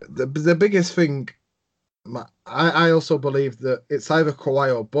 The biggest thing, I also believe that it's either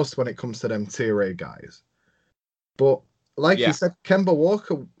Kawhi or bust when it comes to them tier A guys. But like you said, Kemba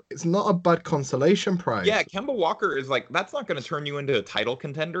Walker, it's not a bad consolation prize. Yeah, Kemba Walker is that's not going to turn you into a title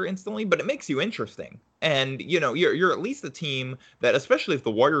contender instantly, but it makes you interesting. And you're at least a team that, especially if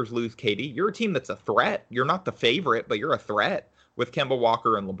the Warriors lose KD, you're a team that's a threat. You're not the favorite, but you're a threat with Kemba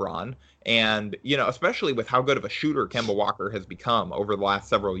Walker and LeBron. And, especially with how good of a shooter Kemba Walker has become over the last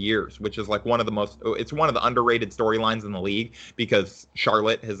several years, which is one of the underrated storylines in the league, because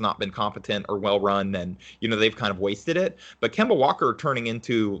Charlotte has not been competent or well run, and, they've kind of wasted it. But Kemba Walker turning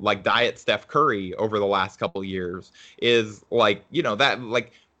into Diet Steph Curry over the last couple of years is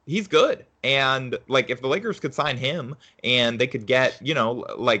he's good. And if the Lakers could sign him and they could get,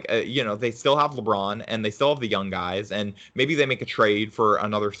 they still have LeBron and they still have the young guys, and maybe they make a trade for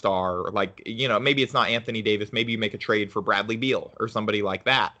another star, maybe it's not Anthony Davis, maybe you make a trade for Bradley Beal or somebody like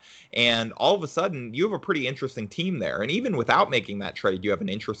that. And all of a sudden you have a pretty interesting team there. And even without making that trade, you have an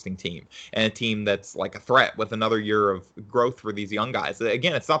interesting team, and a team that's a threat with another year of growth for these young guys.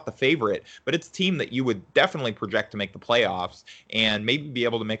 Again, it's not the favorite, but it's a team that you would definitely project to make the playoffs and maybe be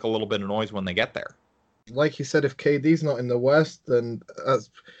able to make a little bit of noise when they get there. Like you said, if KD's not in the West, then as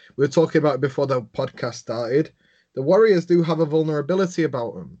we were talking about before the podcast started, the Warriors do have a vulnerability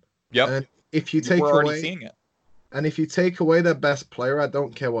about them. Yep. And if you take away, and if you take away their best player, I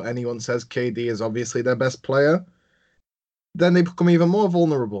don't care what anyone says, KD is obviously their best player, then they become even more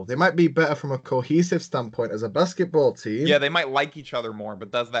vulnerable. They might be better from a cohesive standpoint as a basketball team. Yeah, they might like each other more,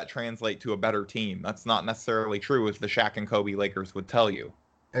 but does that translate to a better team? That's not necessarily true, as the Shaq and Kobe Lakers would tell you.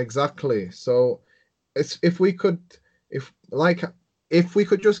 Exactly. So if we could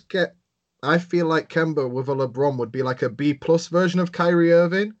just get, I feel like Kemba with a LeBron would be like a B+ version of Kyrie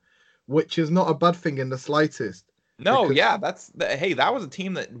Irving, which is not a bad thing in the slightest. No, hey, that was a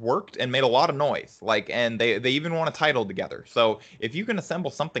team that worked and made a lot of noise. And they even won a title together. So if you can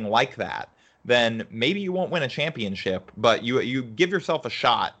assemble something like that, then maybe you won't win a championship, but you give yourself a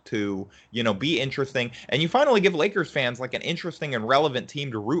shot to, be interesting. And you finally give Lakers fans an interesting and relevant team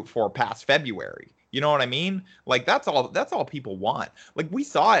to root for past February. You know what I mean? Like that's all people want. Like we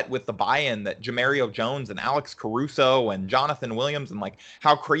saw it with the buy-in that Jamario Jones and Alex Caruso and Jonathan Williams and like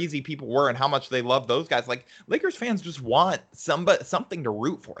how crazy people were and how much they love those guys. Like Lakers fans just want something to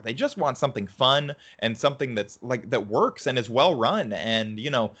root for. They just want something fun and something that's like that works and is well run. And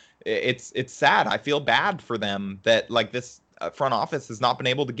it's sad. I feel bad for them that like this front office has not been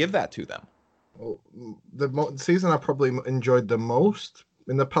able to give that to them. Well, the season I probably enjoyed the most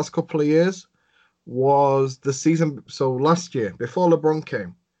in the past couple of years was the season. So last year, before LeBron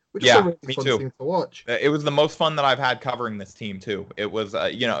came, which was a really fun team to watch. It was the most fun that I've had covering this team too. It was,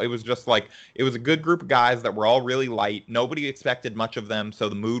 it was just like it was a good group of guys that were all really light. Nobody expected much of them, so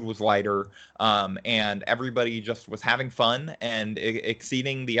the mood was lighter, and everybody just was having fun and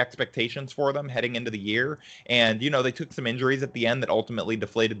exceeding the expectations for them heading into the year. And they took some injuries at the end that ultimately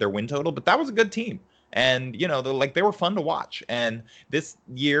deflated their win total, but that was a good team. And they were fun to watch. And this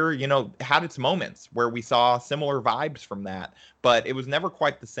year, had its moments where we saw similar vibes from that, but it was never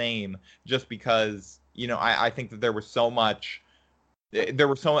quite the same. Just because I think that there were so much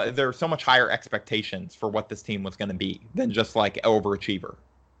higher expectations for what this team was going to be than just like overachiever.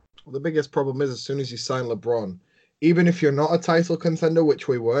 Well, the biggest problem is as soon as you sign LeBron, even if you're not a title contender, which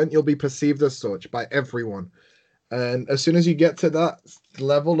we weren't, you'll be perceived as such by everyone. And as soon as you get to that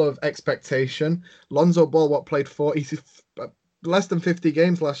level of expectation, Lonzo Ball, played less than 50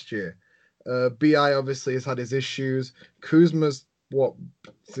 games last year. BI obviously has had his issues. Kuzma's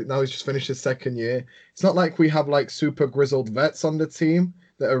now he's just finished his second year. It's not like we have like super grizzled vets on the team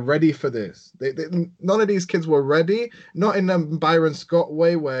that are ready for this. None of these kids were ready. Not in the Byron Scott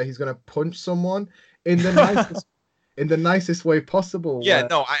way where he's going to punch someone. In the nicest way possible. Yeah,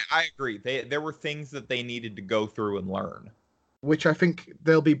 no, I agree. There were things that they needed to go through and learn. Which I think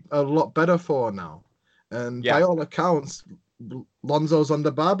they'll be a lot better for now. And by all accounts, Lonzo's on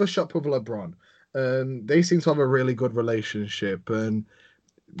the barbershop with LeBron. And they seem to have a really good relationship. And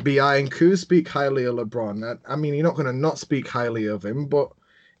BI and Kuz speak highly of LeBron. I mean, you're not going to not speak highly of him, but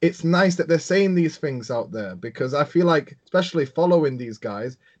it's nice that they're saying these things out there because I feel like, especially following these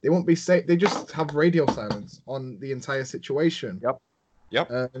guys, they won't be they just have radio silence on the entire situation. Yep.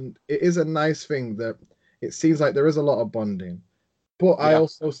 And it is a nice thing that it seems like there is a lot of bonding. But I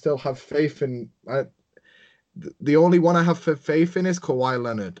also still have faith in... the only one I have faith in is Kawhi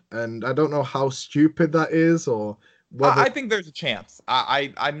Leonard. And I don't know how stupid that is or... I think there's a chance.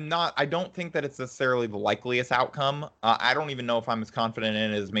 I don't think that it's necessarily the likeliest outcome. I don't even know if I'm as confident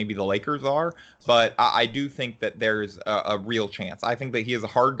in it as maybe the Lakers are, but I do think that there's a real chance. I think that he is a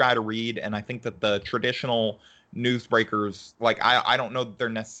hard guy to read, and I think that the traditional newsbreakers, like I don't know that they're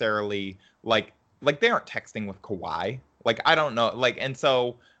necessarily like they aren't texting with Kawhi. Like I don't know, and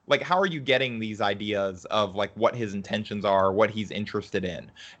so how are you getting these ideas of like what his intentions are, what he's interested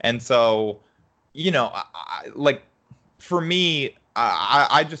in, and so for me,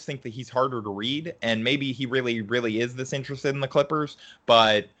 I just think that he's harder to read, and maybe he really, really is this interested in the Clippers.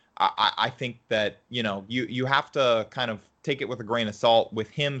 But I think that you have to kind of take it with a grain of salt with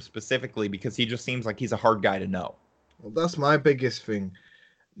him specifically because he just seems like he's a hard guy to know. Well, that's my biggest thing.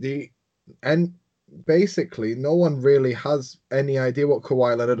 And basically, no one really has any idea what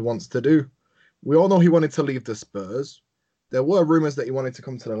Kawhi Leonard wants to do. We all know he wanted to leave the Spurs. There were rumors that he wanted to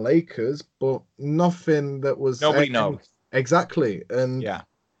come to the Lakers, but nothing that was... Nobody knows. Exactly. And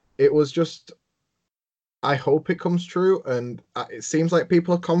it was just... I hope it comes true, and it seems like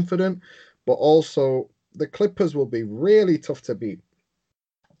people are confident, but also the Clippers will be really tough to beat.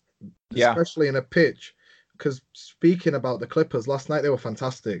 Especially in a pitch. Because speaking about the Clippers, last night they were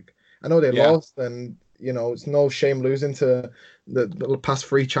fantastic. I know they lost, and it's no shame losing to the past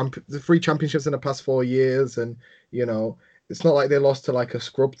three championships in the past 4 years, and it's not like they lost to like a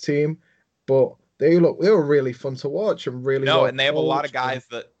scrub team, but they were really fun to watch and really and they have a lot of guys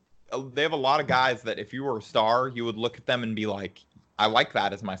that if you were a star, you would look at them and be like, I like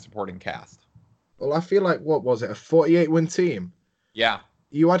that as my supporting cast. Well, I feel like what was it, a 48-win team? Yeah.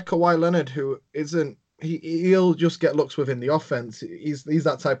 You had Kawhi Leonard, who isn't. He'll just get looks within the offense. He's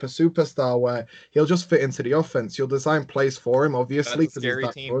that type of superstar where he'll just fit into the offense. You'll design plays for him, obviously, because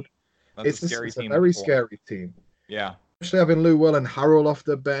he's that good. It's a very scary team. Yeah. Especially having Lou Will and Harrell off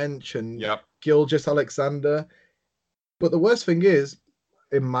the bench and Gilgeous Alexander. But the worst thing is,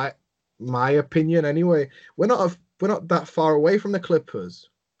 in my opinion anyway, we're not that far away from the Clippers.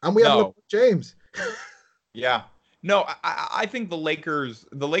 And we have LeBron James. Yeah. No, I think the Lakers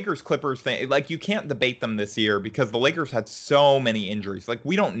Clippers thing, like you can't debate them this year because the Lakers had so many injuries. Like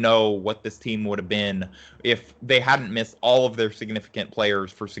we don't know what this team would have been if they hadn't missed all of their significant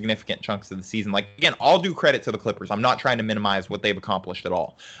players for significant chunks of the season. Like again, all due credit to the Clippers. I'm not trying to minimize what they've accomplished at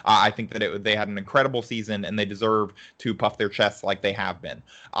all. I think that they had an incredible season and they deserve to puff their chests like they have been.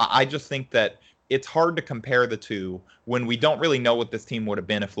 I just think that it's hard to compare the two when we don't really know what this team would have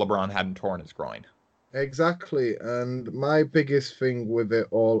been if LeBron hadn't torn his groin. Exactly. And my biggest thing with it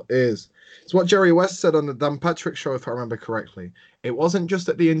all is it's what Jerry West said on the Dan Patrick show, if I remember correctly. It wasn't just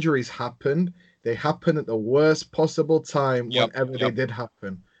that the injuries happened, they happened at the worst possible time whenever they did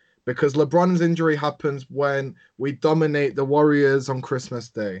happen. Because LeBron's injury happens when we dominate the Warriors on Christmas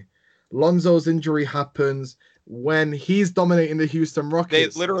Day. Lonzo's injury happens when he's dominating the Houston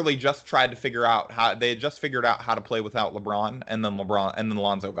Rockets. They literally just tried to figure out how to play without LeBron, and then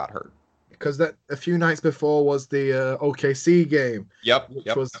Lonzo got hurt. Because that a few nights before was the OKC game.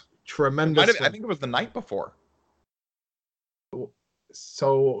 Which was tremendous. I think it was the night before.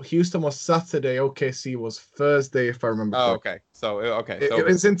 So Houston was Saturday, OKC was Thursday, if I remember. Oh, okay. So it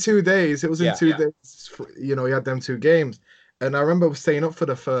was in 2 days. It was in 2 days. You know, he had them 2 games, and I remember staying up for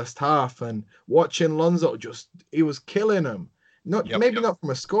the first half and watching Lonzo. He was killing them. Not from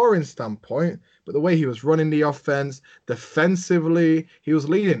a scoring standpoint, but the way he was running the offense, defensively, he was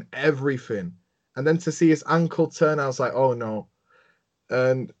leading everything. And then to see his ankle turn, I was like, oh no.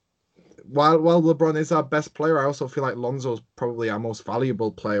 And while LeBron is our best player, I also feel like Lonzo's probably our most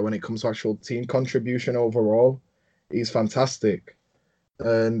valuable player when it comes to actual team contribution overall. He's fantastic.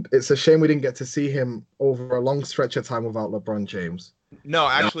 And it's a shame we didn't get to see him over a long stretch of time without LeBron James. No,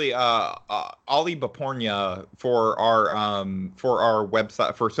 actually, Ali Bapornia for our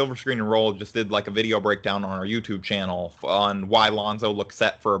website for Silver Screen and Roll just did like a video breakdown on our YouTube channel on why Lonzo looks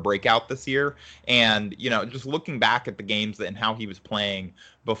set for a breakout this year, and just looking back at the games and how he was playing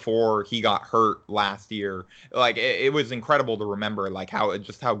before he got hurt last year, like it was incredible to remember like how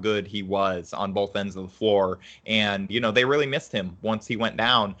good he was on both ends of the floor, and they really missed him once he went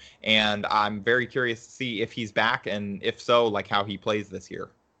down, and I'm very curious to see if he's back, and if so, like how he plays this year.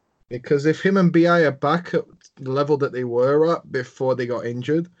 Because if him and BI are back at the level that they were at before they got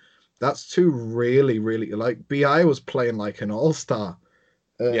injured, that's two really, really, like BI was playing like an all-star.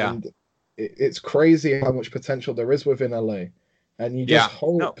 And it's crazy how much potential there is within LA. And you just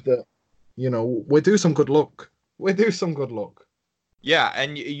hope that, we do some good luck. Yeah,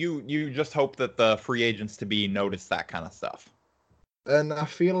 and you just hope that the free agents to be notice that kind of stuff. And I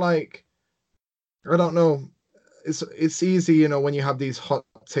feel like, I don't know, it's easy, when you have these hot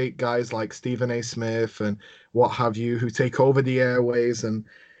take guys like Stephen A. Smith and what have you, who take over the airways, and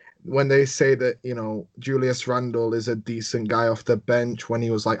when they say that, Julius Randle is a decent guy off the bench when he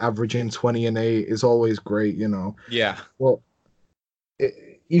was like averaging 20 and 8 is always great, Yeah. Well,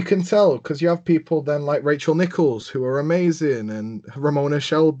 you can tell because you have people then like Rachel Nichols who are amazing, and Ramona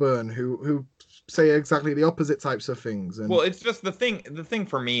Shelburne who say exactly the opposite types of things. And well, it's just the thing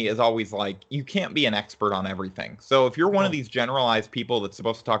for me is always like you can't be an expert on everything. So if you're one of these generalized people that's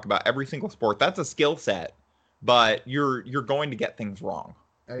supposed to talk about every single sport, that's a skill set, but you're going to get things wrong.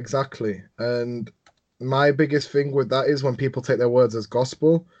 Exactly. And my biggest thing with that is when people take their words as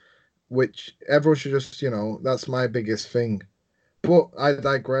gospel, which everyone should just, that's my biggest thing. But I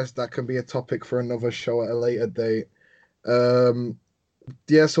digress. That can be a topic for another show at a later date.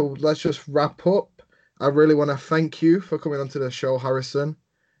 So let's just wrap up. I really want to thank you for coming onto the show, Harrison.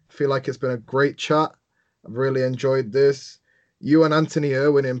 I feel like it's been a great chat. I've really enjoyed this. You and Anthony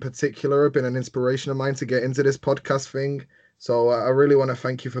Irwin in particular have been an inspiration of mine to get into this podcast thing. So I really want to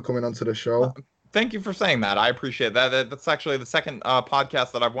thank you for coming onto the show. Thank you for saying that. I appreciate that. That's actually the second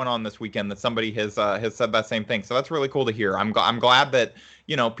podcast that I've went on this weekend that somebody has said that same thing. So that's really cool to hear. I'm glad that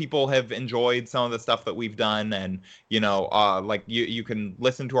people have enjoyed some of the stuff that we've done, and like you can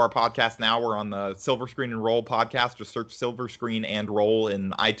listen to our podcast now. We're on the Silver Screen and Roll podcast. Just search Silver Screen and Roll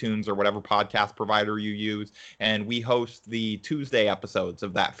in iTunes or whatever podcast provider you use, and we host the Tuesday episodes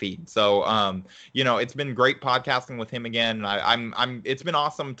of that feed. So it's been great podcasting with him again. It's been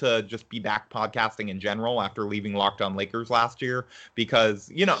awesome to just be back podcasting in general after leaving Locked On Lakers last year,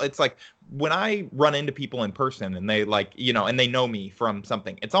 because it's like when I run into people in person and they and they know me from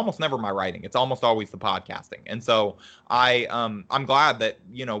something, it's almost never my writing. It's almost always the podcasting. And so I'm glad that,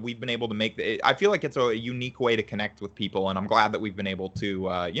 we've been able to make it. I feel like it's a unique way to connect with people. And I'm glad that we've been able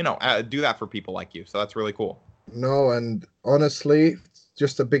to, do that for people like you. So that's really cool. No, and honestly,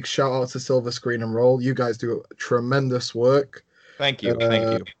 just a big shout out to Silver Screen and Roll. You guys do tremendous work. Thank you.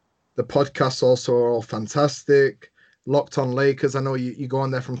 Thank you. The podcasts also are all fantastic. Locked on Lakers. I know you go on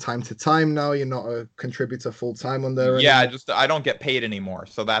there from time to time now. You're not a contributor full time on there Yeah, anymore. I don't get paid anymore.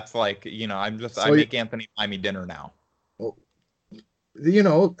 So that's like, I So, make Anthony buy me dinner now. well,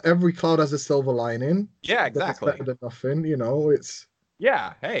 every cloud has a silver lining. Yeah, But it's exactly. better than nothing. It's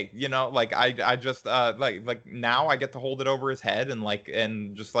Yeah, hey, like I just like now I get to hold it over his head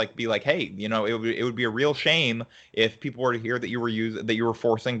and just like be like, hey, it would be a real shame if people were to hear that you were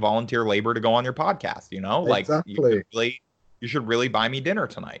forcing volunteer labor to go on your podcast, like exactly. you should really buy me dinner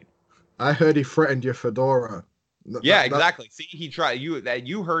tonight. I heard he threatened your fedora. Yeah, exactly. See, he tried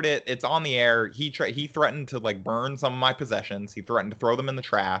you heard it. It's on the air. He threatened to like burn some of my possessions. He threatened to throw them in the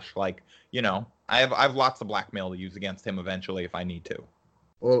trash. Like, I have lots of blackmail to use against him eventually if I need to.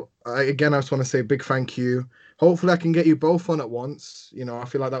 Well, I just want to say a big thank you. Hopefully, I can get you both on at once. I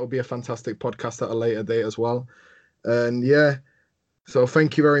feel like that would be a fantastic podcast at a later date as well. And yeah, so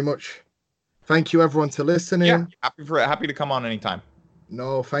thank you very much. Thank you, everyone, to Yeah, listening. happy to come on anytime.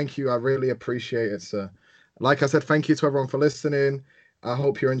 No, thank you. I really appreciate it, sir. Like I said, thank you to everyone for listening. I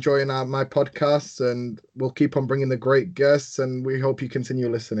hope you're enjoying my podcasts, and we'll keep on bringing the great guests, and we hope you continue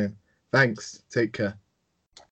listening. Thanks. Take care.